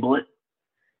going to table it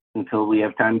until we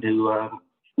have time to,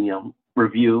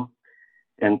 review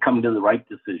and come to the right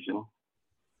decision.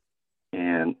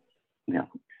 And,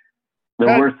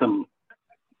 there were some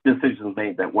decisions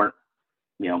made that weren't,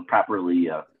 properly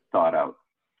thought out.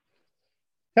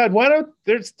 Ted, why don't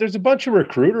there's a bunch of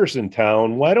recruiters in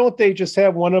town. Why don't they just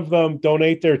have one of them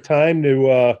donate their time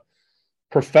to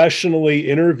professionally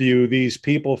interview these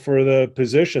people for the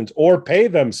positions, or pay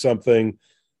them something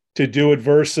to do it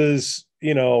versus,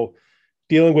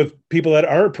 dealing with people that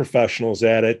aren't professionals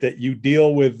at it, that you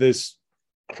deal with this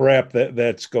crap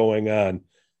that's going on.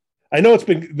 I know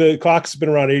the caucus has been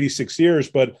around 86 years,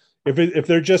 but if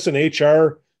they're just an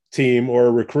HR team or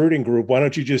a recruiting group, why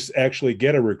don't you just actually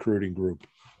get a recruiting group?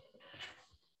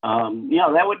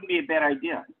 That wouldn't be a bad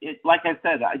idea. Like I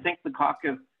said, I think the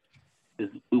caucus is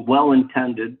well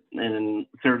intended and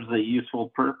serves a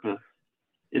useful purpose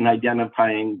in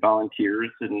identifying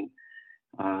volunteers and,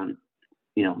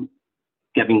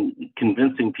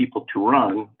 convincing people to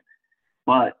run.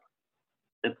 But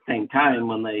at the same time,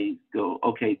 when they go,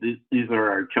 okay, these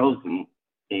are our chosen,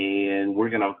 and we're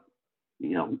going to,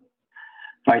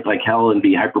 fight like hell and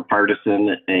be hyper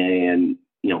partisan and,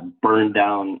 burn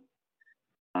down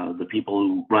the people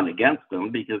who run against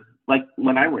them, because like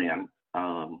when I ran,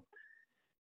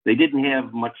 they didn't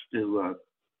have much to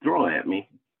throw at me,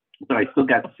 but I still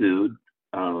got sued.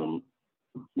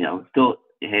 Still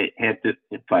had to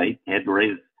fight, had to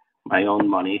raise my own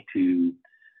money to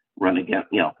run against,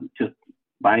 just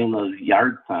buying those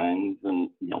yard signs and,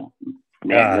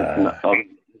 magnets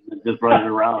and just running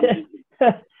around.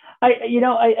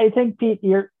 I think, Pete,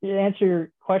 to answer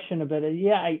your question a bit,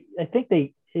 I think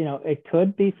they, it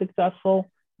could be successful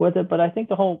with it, but I think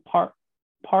the whole part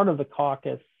of the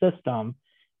caucus system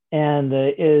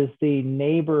is the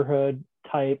neighborhood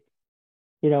type,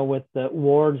 with the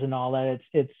wards and all that.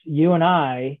 It's you and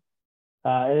I,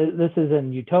 this is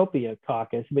in Utopia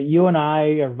caucus, but you and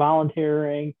I are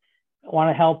volunteering, want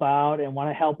to help out and want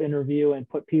to help interview and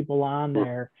put people on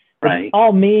there. Right. It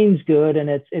all means good. And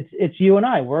it's you and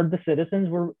I, we're the citizens.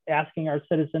 We're asking our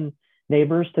citizen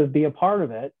neighbors to be a part of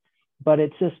it, but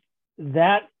it's just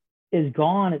that is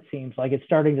gone. It seems like it's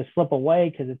starting to slip away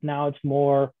because it's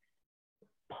more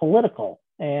political.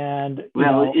 And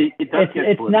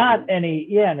it's not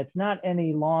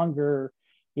any longer,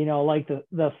 like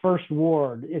the first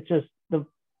ward. It's just the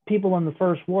people in the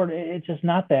first ward. It's just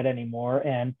not that anymore.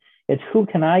 And it's who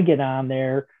can I get on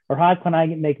there, or how can I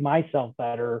make myself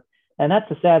better? And that's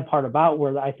the sad part about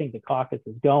where I think the caucus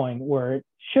is going, where it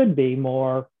should be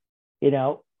more, we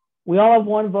all have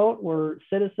one vote. We're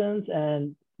citizens,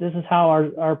 and this is how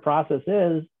our process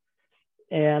is.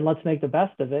 And let's make the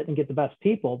best of it and get the best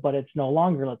people. But it's no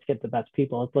longer let's get the best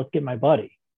people. Let's get my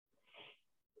buddy.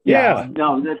 Yeah.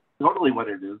 No, that's totally what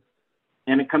it is.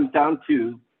 And it comes down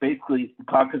to basically the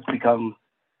caucus becomes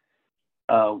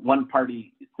a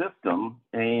one-party system,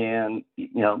 and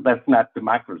that's not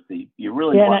democracy. You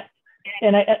really want.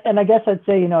 And I guess I'd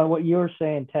say what you're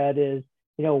saying, Ted, is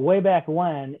way back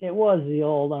when it was the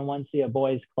old Onwentsia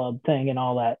Boys Club thing and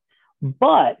all that,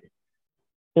 but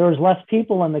there was less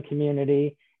people in the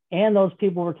community, and those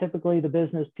people were typically the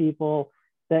business people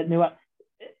that knew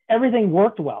everything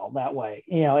worked well that way.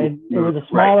 It was a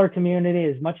smaller community,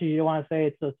 as much as you want to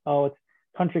say it's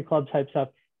country club type stuff,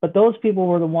 but those people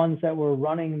were the ones that were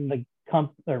running the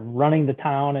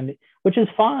town, and which is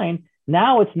fine.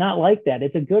 Now it's not like that.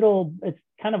 It's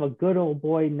kind of a good old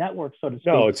boy network, so to speak.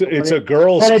 No, it's a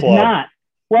girls' club. It's not.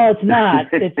 Well, it's not.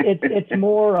 It's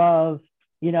more of,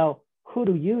 who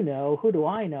do you know? Who do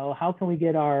I know? How can we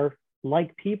get our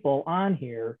like people on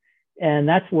here? And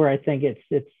that's where I think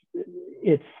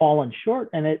it's fallen short.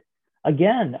 And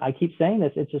again, I keep saying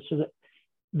this, it's just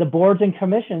the boards and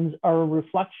commissions are a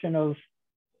reflection of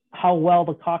how well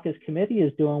the caucus committee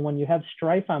is doing. When you have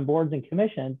strife on boards and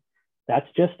commissions, that's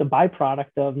just a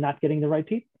byproduct of not getting the right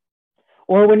people.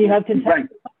 Or when you have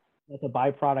contempt, that's a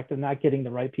byproduct of not getting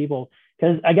the right people.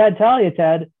 Because I got to tell you,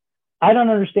 Ted, I don't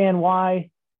understand why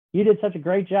you did such a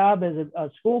great job as a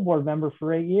school board member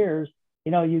for 8 years.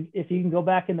 If you can go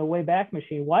back in the Wayback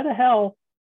Machine, why the hell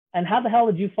and how the hell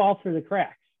did you fall through the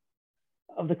cracks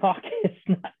of the caucus?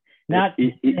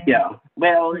 Yeah.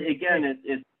 Well, again,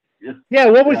 it's yeah.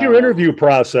 What was your interview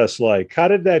process like? How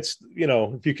did that,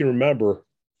 if you can remember?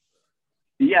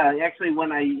 Yeah, actually,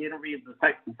 when I interviewed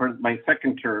for my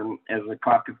second term as a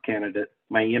caucus candidate,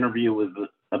 my interview was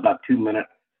about 2 minutes.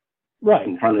 Right.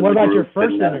 What about your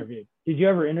first and, interview? Did you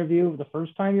ever interview the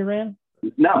first time you ran?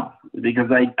 No, because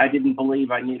I didn't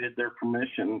believe I needed their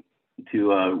permission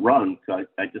to run. So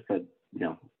I just said,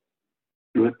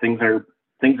 things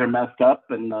are messed up,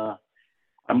 and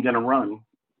I'm going to run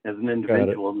as an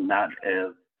individual, not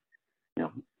as,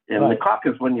 And the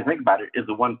caucus, when you think about it, is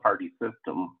a one-party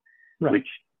system, which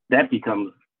that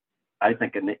becomes, I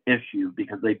think, an issue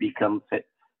because they become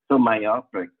so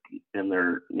myopic in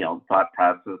their, thought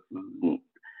processes.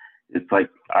 It's like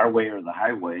our way or the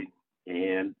highway.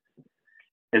 And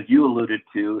as you alluded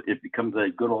to, it becomes a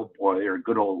good old boy or a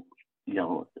good old,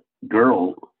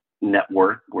 girl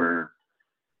network where,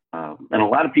 and a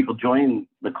lot of people join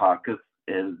the caucus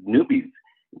as newbies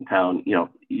in town.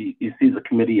 You see the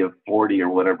committee of 40 or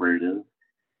whatever it is.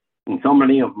 And so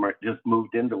many of them are just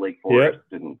moved into Lake Forest.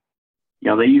 Yep. And,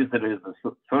 they use it as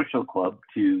a social club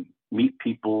to meet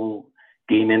people,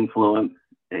 gain influence,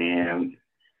 and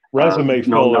resume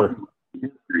filler.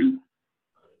 History.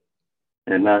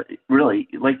 And really,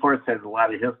 Lake Forest has a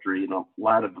lot of history and a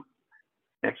lot of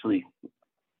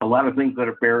things that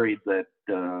are buried that,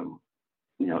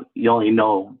 you only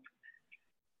know,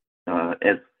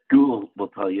 as school will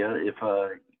tell you, if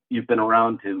you've been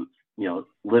around to,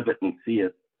 live it and see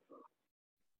it.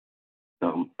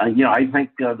 So, I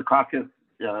think the caucus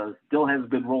still has a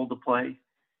good role to play,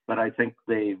 but I think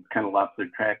they've kind of lost their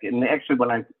track. And actually,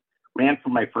 when I ran for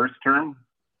my first term,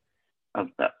 I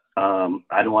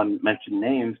don't want to mention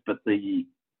names, but the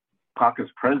caucus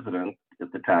president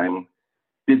at the time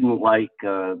didn't like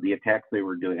the attacks they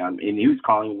were doing on me. And he was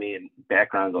calling me in the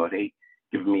background going, hey,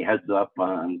 giving me heads up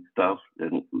on stuff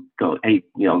and go, hey,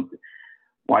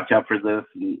 watch out for this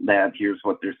and that. Here's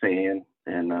what they're saying.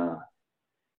 And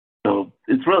so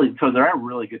there are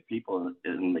really good people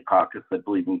in the caucus that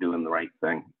believe in doing the right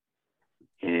thing.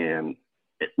 And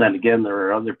then again, there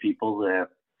are other people that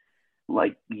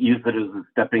use it as a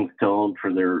stepping stone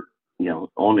for their,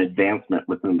 own advancement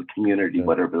within the community,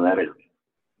 whatever that is.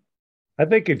 I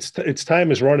think it's time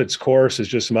has run its course is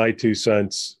just my 2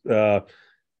 cents.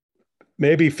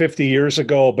 Maybe 50 years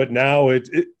ago, but now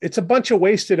it's a bunch of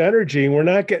wasted energy, and we're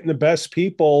not getting the best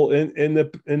people in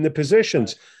the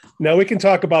positions. Now we can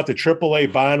talk about the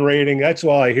AAA bond rating. That's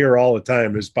all I hear all the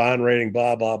time is bond rating,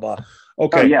 blah, blah, blah.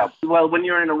 Okay. Oh, yeah. Well, when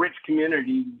you're in a rich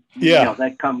community,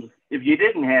 that comes, if you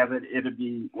didn't have it, it'd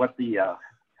be what the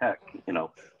heck,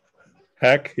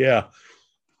 Heck, yeah.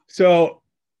 So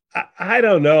I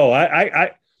don't know.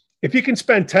 I if you can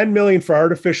spend 10 million for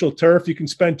artificial turf, you can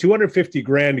spend 250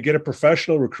 grand to get a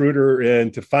professional recruiter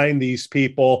in to find these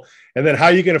people. And then how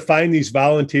are you going to find these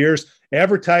volunteers?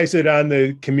 Advertise it on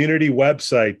the community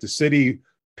website, the city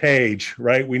page,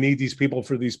 right? We need these people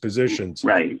for these positions.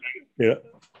 Right. Yeah.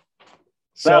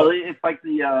 So well, it's like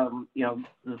the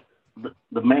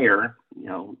mayor,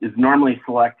 is normally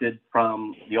selected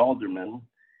from the alderman.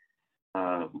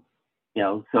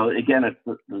 So again, it's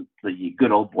the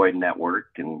good old boy network,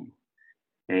 and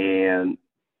and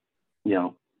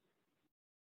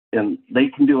they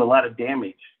can do a lot of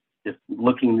damage just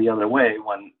looking the other way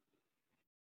when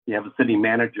you have a city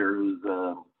manager who's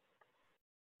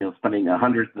spending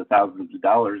hundreds of thousands of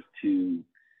dollars to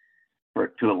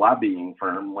a lobbying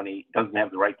firm when he doesn't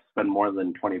have the right to spend more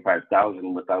than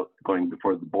 $25,000 without going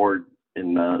before the board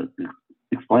and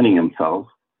explaining himself.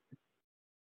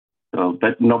 So,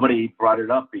 but nobody brought it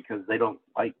up because they don't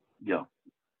like,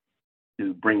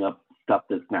 to bring up stuff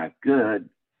that's not good.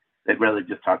 They'd rather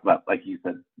just talk about, like you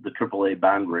said, the AAA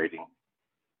bond rating.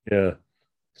 Yeah.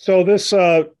 So this,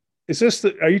 are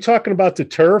you talking about the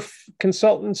turf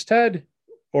consultants, Ted?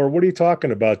 Or what are you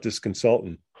talking about, this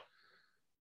consultant?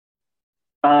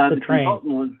 The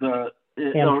consultant was,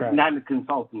 not a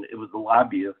consultant, it was a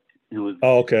lobbyist who was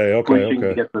pushing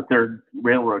to get the third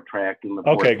railroad track in the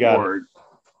fourth ward.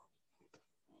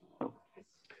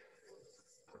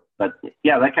 But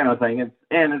yeah, that kind of thing.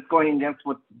 It's going against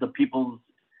what the people's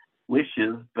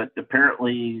wishes, but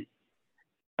apparently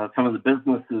some of the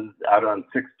businesses out on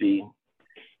 60,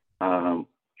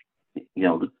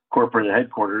 the corporate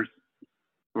headquarters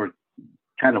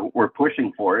were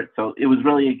pushing for it. So it was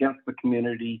really against the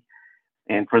community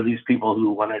and for these people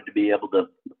who wanted to be able to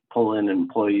pull in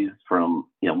employees from,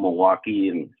 Milwaukee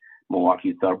and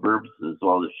Milwaukee suburbs, as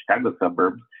well as Chicago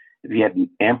suburbs. If you had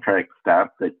an Amtrak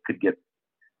stop that could get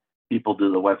people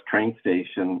to the West train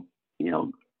station,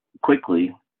 quickly.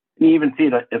 And you even see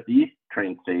it at the East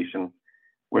train station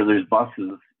where there's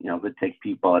buses, that take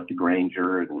people at the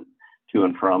Granger and to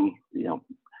and from,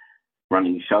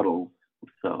 running shuttles.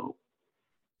 So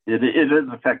it is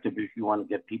effective if you want to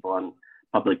get people on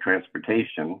public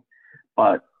transportation,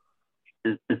 but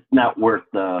it's not worth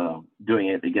doing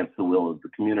it against the will of the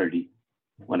community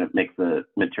when it makes a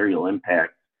material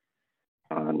impact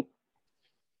on.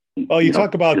 Well, you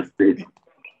talk about the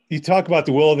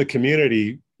will of the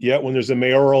community, yet when there's a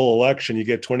mayoral election, you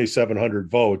get 2,700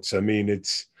 votes. I mean,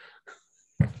 it's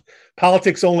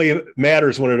politics only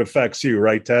matters when it affects you,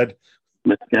 right, Ted?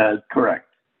 Correct.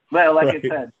 Well, like I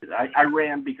said, I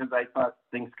ran because I thought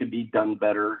things could be done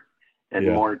better and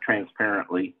more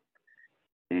transparently.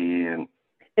 And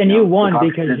you won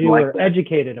because you were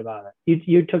educated about it.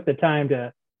 You took the time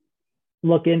to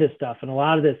look into stuff, and a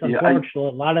lot of this,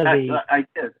 unfortunately, I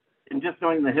did. And just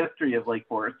knowing the history of Lake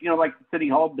Forest, like the City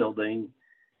Hall building,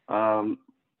 the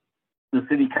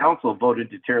city council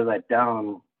voted to tear that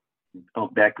down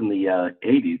back in the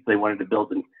 80s. They wanted to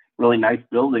build a really nice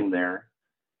building there.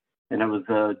 And it was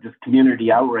just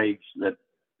community outrage that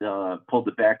pulled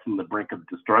it back from the brink of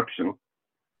destruction.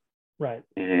 Right.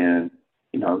 And,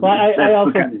 I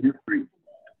also, kind of history.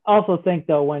 Also think,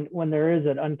 though, when there is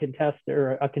an uncontested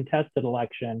or a contested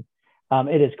election,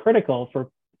 it is critical for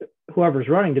whoever's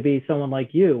running to be someone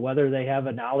like you, whether they have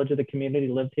a knowledge of the community,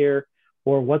 lived here,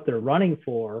 or what they're running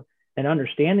for, and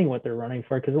understanding what they're running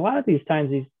for. Because a lot of these times,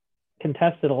 these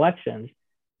contested elections,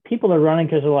 people are running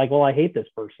because they're like, well, I hate this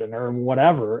person or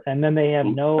whatever. And then they have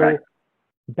no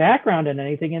background in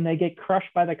anything, and they get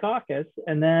crushed by the caucus.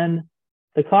 And then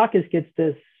the caucus gets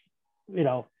this,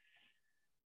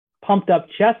 pumped up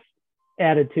chest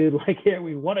attitude, like, here,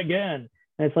 we won again.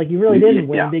 And it's like, you really didn't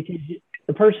win because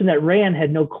the person that ran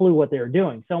had no clue what they were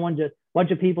doing. A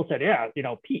bunch of people said,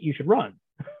 Pete, you should run.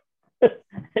 It's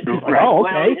like, oh,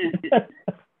 okay.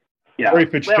 Larry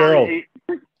Fitzgerald.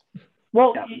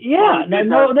 No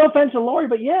offense to Lori,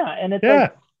 but and it's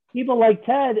like people like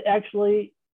Ted,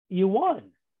 actually, you won.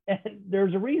 And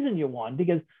there's a reason you won,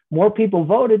 because more people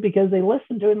voted because they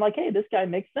listened to it and like, hey, this guy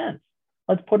makes sense.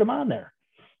 Let's put him on there.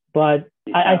 But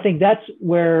I think that's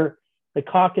where the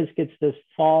caucus gets this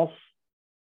false,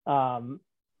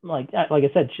 like I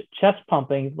said, chest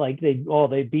pumping. Like we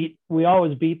always beat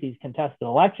these contested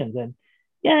elections,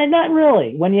 and not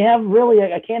really. When you have really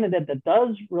a candidate that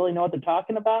does really know what they're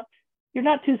talking about, you're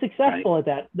not too successful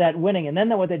at that winning. And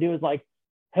then what they do is like,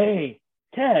 hey,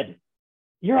 Ted,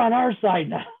 you're on our side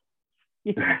now.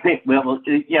 Well,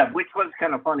 which was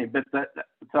kind of funny, but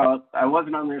so I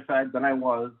wasn't on their side, then I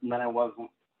was, and then I wasn't.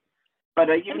 But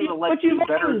even the you've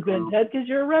always been, Ted, because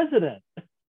you're a resident.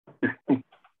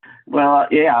 Well,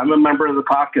 yeah, I'm a member of the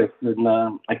caucus, and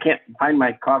I can't find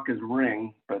my caucus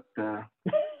ring, but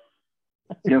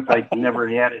guess I never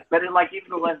had it. But like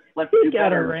even let's do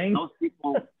better.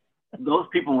 Those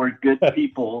people were good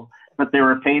people, but they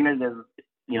were painted as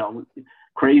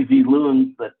crazy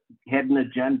loons that had an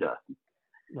agenda.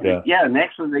 Yeah, and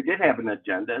actually they did have an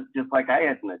agenda, just like I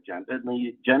had an agenda, and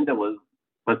the agenda was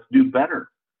let's do better,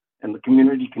 and the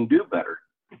community can do better.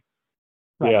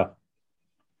 Yeah.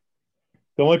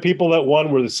 The only people that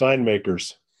won were the sign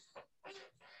makers.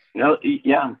 Yeah.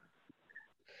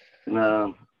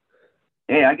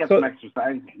 Hey, I got some extra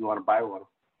signs if you want to buy one.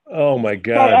 Oh my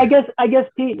God! So I guess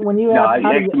Pete, when you ask,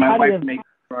 my wife makes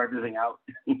everything out.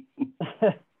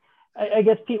 I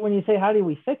guess Pete, when you say how do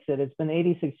we fix it, it's been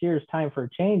 86 years, time for a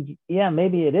change. Yeah,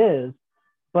 maybe it is,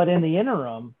 but in the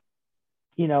interim,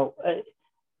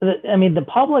 the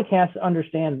public has to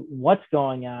understand what's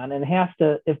going on and has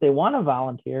to, if they want to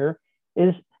volunteer,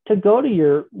 is to go to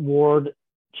your ward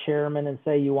chairman and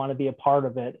say you want to be a part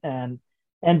of it and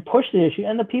push the issue.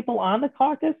 And the people on the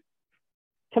caucus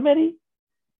committee,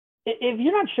 if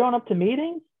you're not showing up to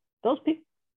meetings, those people,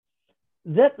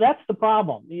 that's the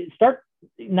problem. You start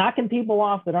knocking people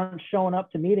off that aren't showing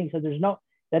up to meetings, so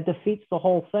that defeats the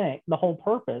whole thing, the whole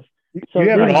purpose. So you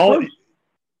have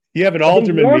an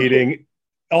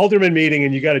alderman meeting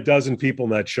and you got a dozen people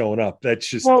not showing up. That's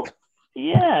just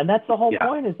and that's the whole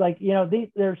point. Is like,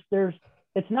 there's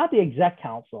it's not the exec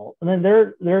council, and then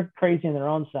they're crazy in their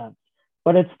own sense,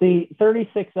 but it's the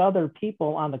 36 other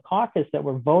people on the caucus that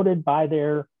were voted by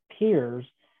their peers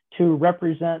to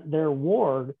represent their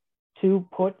ward to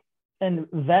put and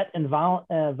vet and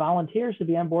volunteers to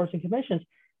be on boards and commissions.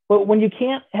 But when you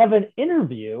can't have an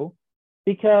interview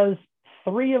because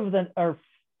three of the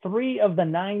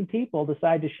 9 people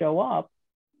decide to show up,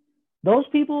 those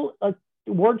people,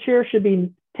 ward chair should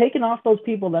be taking off those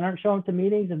people that aren't showing up to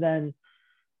meetings and then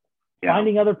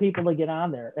finding other people to get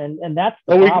on there. And that's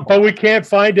the problem. But we can't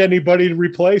find anybody to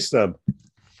replace them.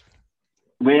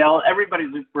 Well,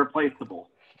 everybody's replaceable.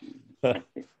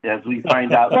 As we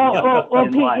find out. Well,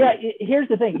 Pete, here's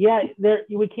the thing.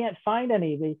 We can't find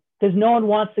any because no one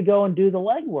wants to go and do the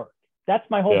legwork. That's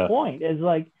my whole point. Is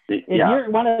like, if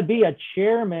you want to be a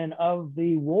chairman of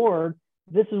the ward,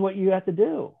 this is what you have to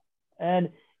do. And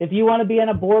if you want to be on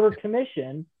a board or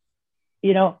commission,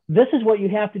 this is what you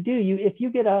have to do. If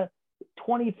you get a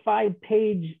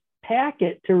 25-page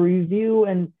packet to review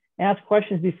and ask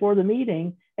questions before the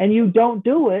meeting, and you don't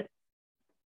do it,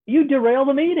 you derail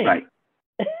the meeting. Right.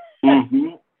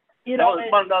 Mm-hmm. No,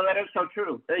 that is so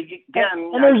true.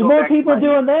 Again, and there's more people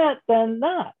doing that than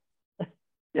not.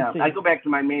 Yeah, I go back to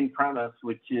my main premise,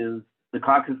 which is the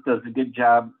caucus does a good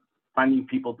job finding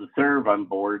people to serve on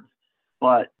boards,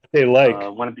 but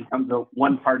when it becomes a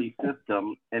one-party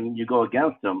system and you go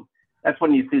against them, that's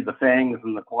when you see the fangs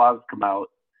and the claws come out,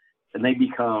 and they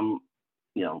become,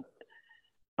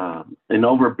 an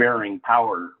overbearing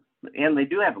power, and they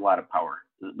do have a lot of power,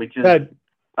 which is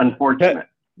unfortunate.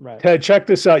 Ted, check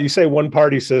this out. You say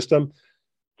one-party system.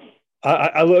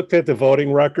 I looked at the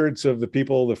voting records of the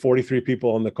 43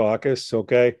 people on the caucus.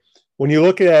 Okay. When you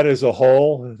look at it as a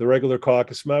whole, the regular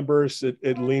caucus members,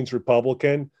 it leans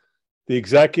Republican. The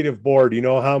executive board, you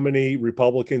know how many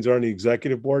Republicans are on the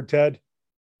executive board, Ted?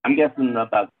 I'm guessing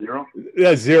about 0.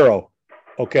 Yeah, 0.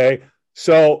 Okay.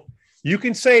 So you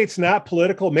can say it's not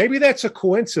political. Maybe that's a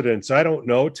coincidence. I don't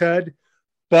know, Ted,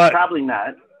 but probably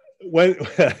not. When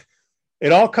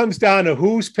it all comes down to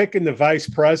who's picking the vice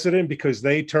president, because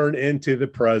they turn into the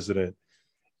president.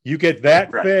 You get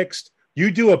that fixed.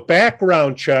 You do a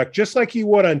background check, just like you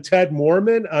would on Ted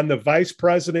Moorman, on the vice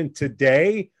president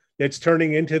today that's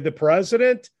turning into the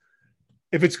president.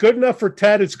 If it's good enough for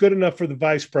Ted, it's good enough for the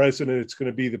vice president. It's going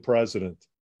to be the president.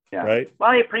 Yeah. Right. Well,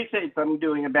 I appreciate them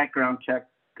doing a background check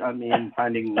on me and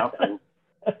finding nothing.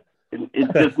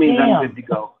 It just means I'm good to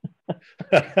go.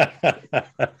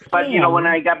 But when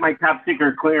I got my top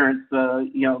secret clearance, the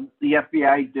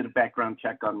FBI did a background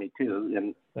check on me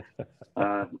too,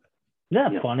 and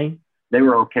that's funny. They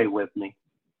were okay with me.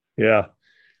 Yeah,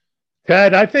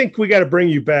 Ted, I think we got to bring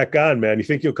you back on, man. You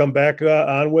think you'll come back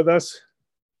on with us?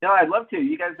 No, I'd love to.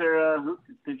 You guys are who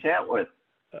to chat with.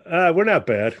 We're not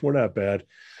bad. We're not bad.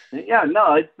 Yeah,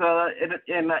 no, it's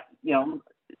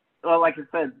well, like I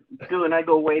said, Stu and I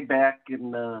go way back,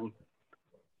 and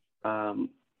I'm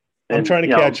trying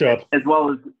to catch up, as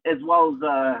well as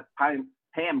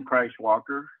Pam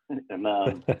Kreiswalker. And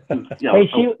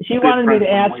she wanted me to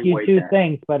ask you 2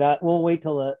 things, but we'll wait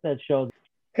till that show.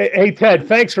 Hey, Ted,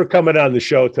 thanks for coming on the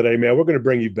show today, man. We're going to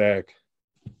bring you back.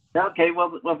 Okay,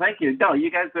 well, thank you. No,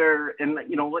 you guys are, and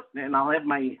and I'll have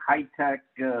my high tech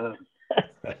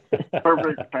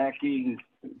Perfect packing,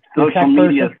 social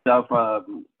media stuff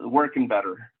working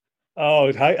better.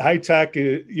 Oh, high tech.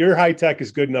 Your high tech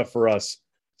is good enough for us,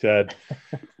 Ted.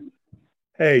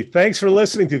 Hey, thanks for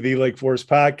listening to the Lake Forest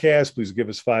Podcast. Please give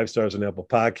us 5 stars on Apple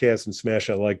Podcasts and smash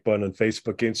that like button on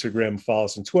Facebook, Instagram, and follow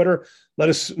us on Twitter. Let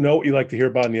us know what you'd like to hear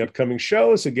about in the upcoming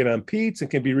shows. Again, I'm Pete and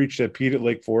can be reached at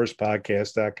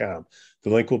pete@lakeforestpodcast.com. The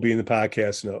link will be in the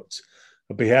podcast notes.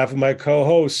 On behalf of my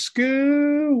co-host,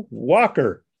 Scoo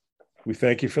Walker, we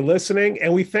thank you for listening,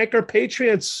 and we thank our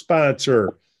Patreon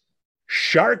sponsor,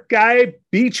 Shark Guy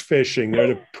Beach Fishing. They're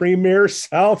the premier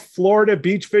South Florida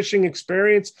beach fishing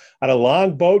experience out of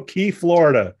Longboat Key,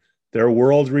 Florida. Their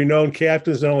world-renowned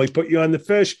captains not only put you on the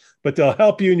fish, but they'll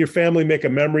help you and your family make a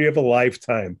memory of a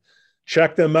lifetime.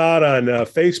 Check them out on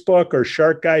Facebook or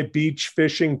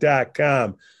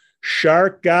sharkguybeachfishing.com.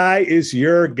 Shark Guy is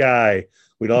your guy.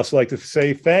 We'd also like to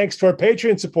say thanks to our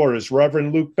Patreon supporters,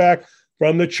 Reverend Luke Beck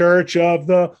from the Church of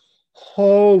the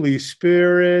Holy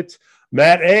Spirit,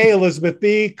 Matt A., Elizabeth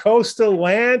B., Costa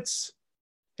Lance.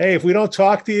 Hey, if we don't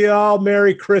talk to you all,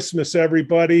 Merry Christmas,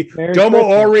 everybody. Merry Domo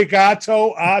Christmas.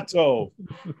 Origato Atto.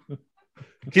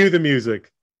 Cue the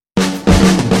music.